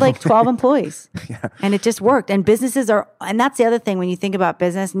probably. He had like 12 employees. Yeah. And it just worked. And businesses and that's the other thing when you think about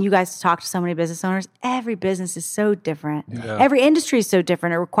business, and you guys talk to so many business owners, every business is so different. Yeah. Every industry is so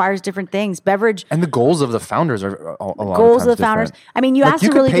different. It requires different things. Beverage. And the goals of the founders are a lot of goals times of the founders. Different. I mean, you asked a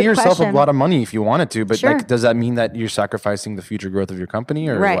really good question. You could pay yourself a lot of money if you wanted to, but sure. like, does that mean that you're sacrificing the future growth of your company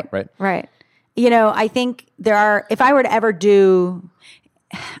or what? Right. I think if I were to ever do,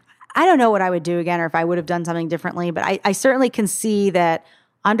 I don't know what I would do again or if I would have done something differently, but I certainly can see that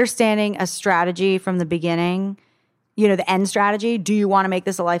understanding a strategy from the beginning, the end strategy, do you want to make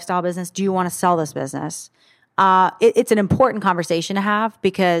this a lifestyle business? Do you want to sell this business? It's an important conversation to have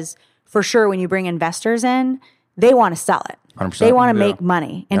because for sure when you bring investors in, they want to sell it. 100%. They want to make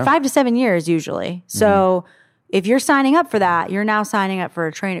money in 5 to 7 years usually. So if you're signing up for that, you're now signing up for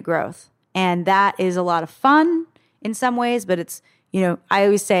a train of growth. And that is a lot of fun in some ways, but it's, I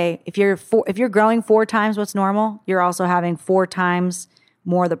always say if you're growing 4 times what's normal, you're also having 4 times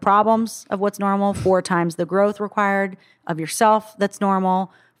more the problems of what's normal, 4 times the growth required of yourself that's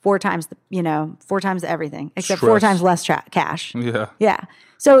normal, 4 times the 4 times the everything, except Stress. 4 times less cash. Yeah. Yeah.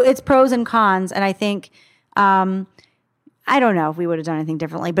 So it's pros and cons. And I think, I don't know if we would have done anything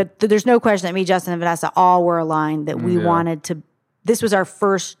differently, but there's no question that me, Justin, and Vanessa all were aligned that we wanted to. This was our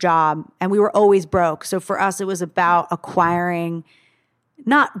first job, and we were always broke. So for us, it was about acquiring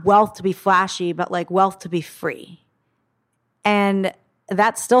not wealth to be flashy, but like wealth to be free, and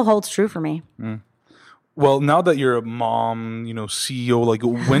that still holds true for me. Well, now that you're a mom, CEO, like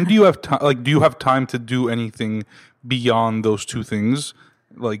when do you have time? Like, do you have time to do anything beyond those 2 things?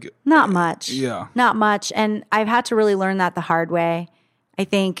 Like not much. Yeah. Not much. And I've had to really learn that the hard way. I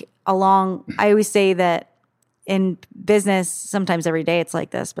think I always say that in business, sometimes every day it's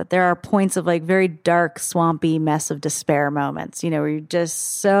like this, but there are points of like very dark, swampy mess of despair moments, where you're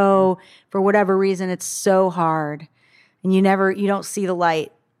just so, for whatever reason, it's so hard and you don't see the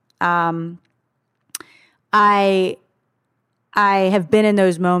light. I have been in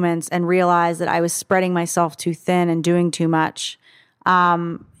those moments and realized that I was spreading myself too thin and doing too much.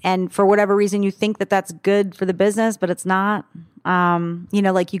 And for whatever reason, you think that that's good for the business, but it's not.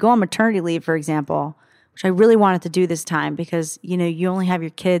 Like you go on maternity leave, for example, which I really wanted to do this time because, you only have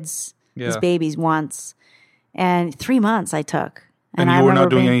your kids, these babies once. And 3 months I took. And you were not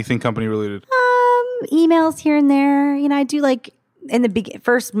doing anything company related? Emails here and there. I do like in the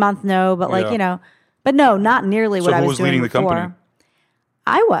first month, no, but but no, not nearly what I was doing leading before. The company?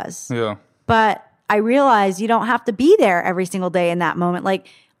 I was. Yeah. But I realized you don't have to be there every single day in that moment. Like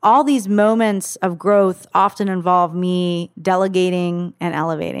all these moments of growth often involve me delegating and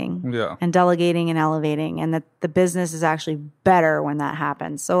elevating. Yeah. And delegating and elevating. And that the business is actually better when that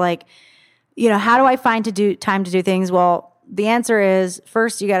happens. So like, how do I find time to do things? Well, the answer is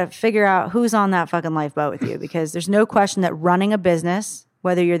first you got to figure out who's on that fucking lifeboat with you because there's no question that running a business,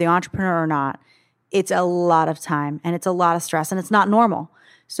 whether you're the entrepreneur or not, it's a lot of time and it's a lot of stress and it's not normal.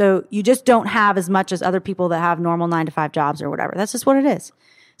 So you just don't have as much as other people that have normal 9-to-5 jobs or whatever. That's just what it is.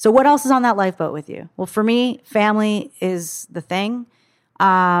 So what else is on that lifeboat with you? Well, for me, family is the thing.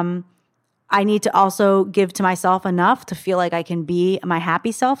 I need to also give to myself enough to feel like I can be my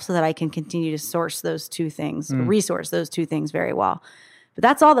happy self so that I can continue to resource those 2 things very well. But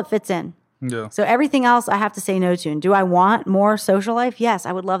that's all that fits in. Yeah. So everything else I have to say no to. And do I want more social life? Yes,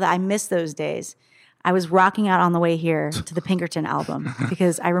 I would love that. I miss those days. I was rocking out on the way here to the Pinkerton album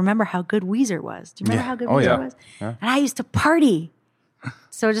because I remember how good Weezer was. Do you remember how good Weezer was? Yeah. And I used to party.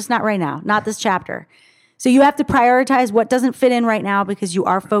 So just not right now, not this chapter. So you have to prioritize what doesn't fit in right now because you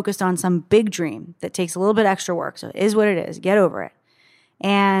are focused on some big dream that takes a little bit extra work. So it is what it is. Get over it.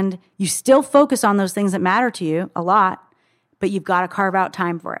 And you still focus on those things that matter to you a lot, but you've got to carve out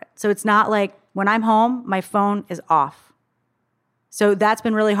time for it. So it's not like when I'm home, my phone is off. So that's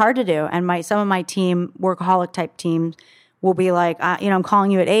been really hard to do. And some of my team, workaholic type teams, will be like, I'm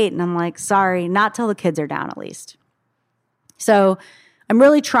calling you at 8. And I'm like, sorry, not till the kids are down at least. So I'm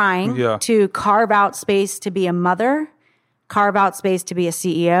really trying to carve out space to be a mother, carve out space to be a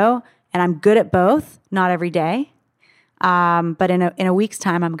CEO. And I'm good at both, not every day. But in a week's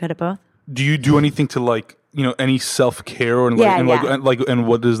time, I'm good at both. Do you do anything to any self-care and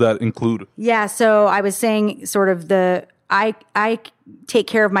what does that include? Yeah. So I was saying sort of I take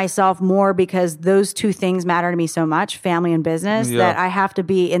care of myself more because those two things matter to me so much, family and business, that I have to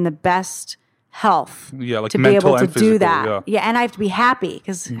be in the best health to be able to do that. Yeah. And I have to be happy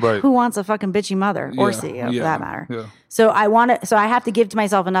because who wants a fucking bitchy mother or CEO for that matter? Yeah. So I have to give to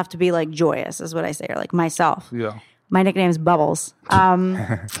myself enough to be like joyous is what I say, or like myself. Yeah. My nickname is Bubbles.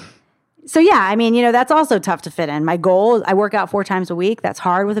 So yeah, I mean, that's also tough to fit in. My goal is I work out 4 times a week. That's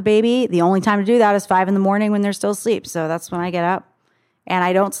hard with a baby. The only time to do that is 5 a.m. when they're still asleep. So that's when I get up. And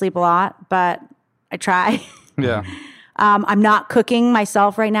I don't sleep a lot, but I try. Yeah. I'm not cooking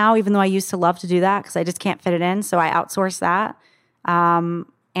myself right now, even though I used to love to do that because I just can't fit it in. So I outsource that. And,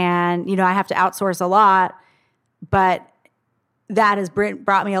 I have to outsource a lot, but that has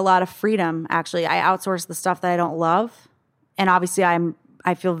brought me a lot of freedom, actually. I outsource the stuff that I don't love. And obviously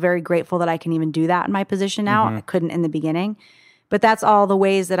I feel very grateful that I can even do that in my position now. I couldn't in the beginning. But that's all the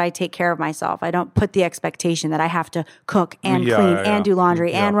ways that I take care of myself. I don't put the expectation that I have to cook and clean and do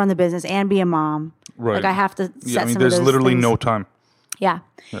laundry and run the business and be a mom. Right. Like I have to set some of those there's literally no time. Yeah.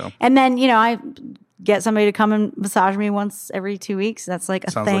 And then, I get somebody to come and massage me once every 2 weeks. That's like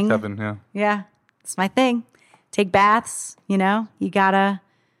a thing. Sounds like heaven, yeah. Yeah. It's my thing. Take baths, you got to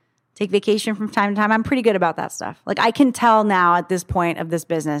take vacation from time to time. I'm pretty good about that stuff. Like I can tell now at this point of this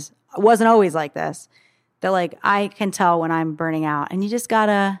business, it wasn't always like this, that like I can tell when I'm burning out. And you just got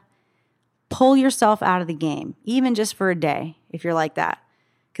to pull yourself out of the game, even just for a day, if you're like that.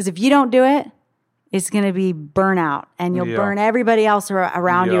 Because if you don't do it, it's going to be burnout and you'll burn everybody else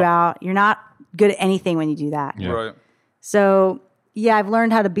around you out. You're not good at anything when you do that. Yeah. Right. So yeah, I've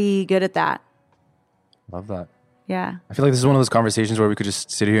learned how to be good at that. Love that. Yeah. I feel like this is one of those conversations where we could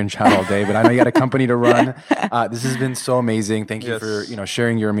just sit here and chat all day, but I know you got a company to run. This has been so amazing. Thank you for,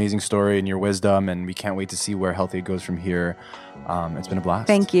 sharing your amazing story and your wisdom, and we can't wait to see where Health-Ade goes from here. It's been a blast.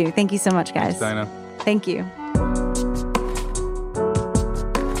 Thank you. Thank you so much, guys. Thanks, Daina. Thank you.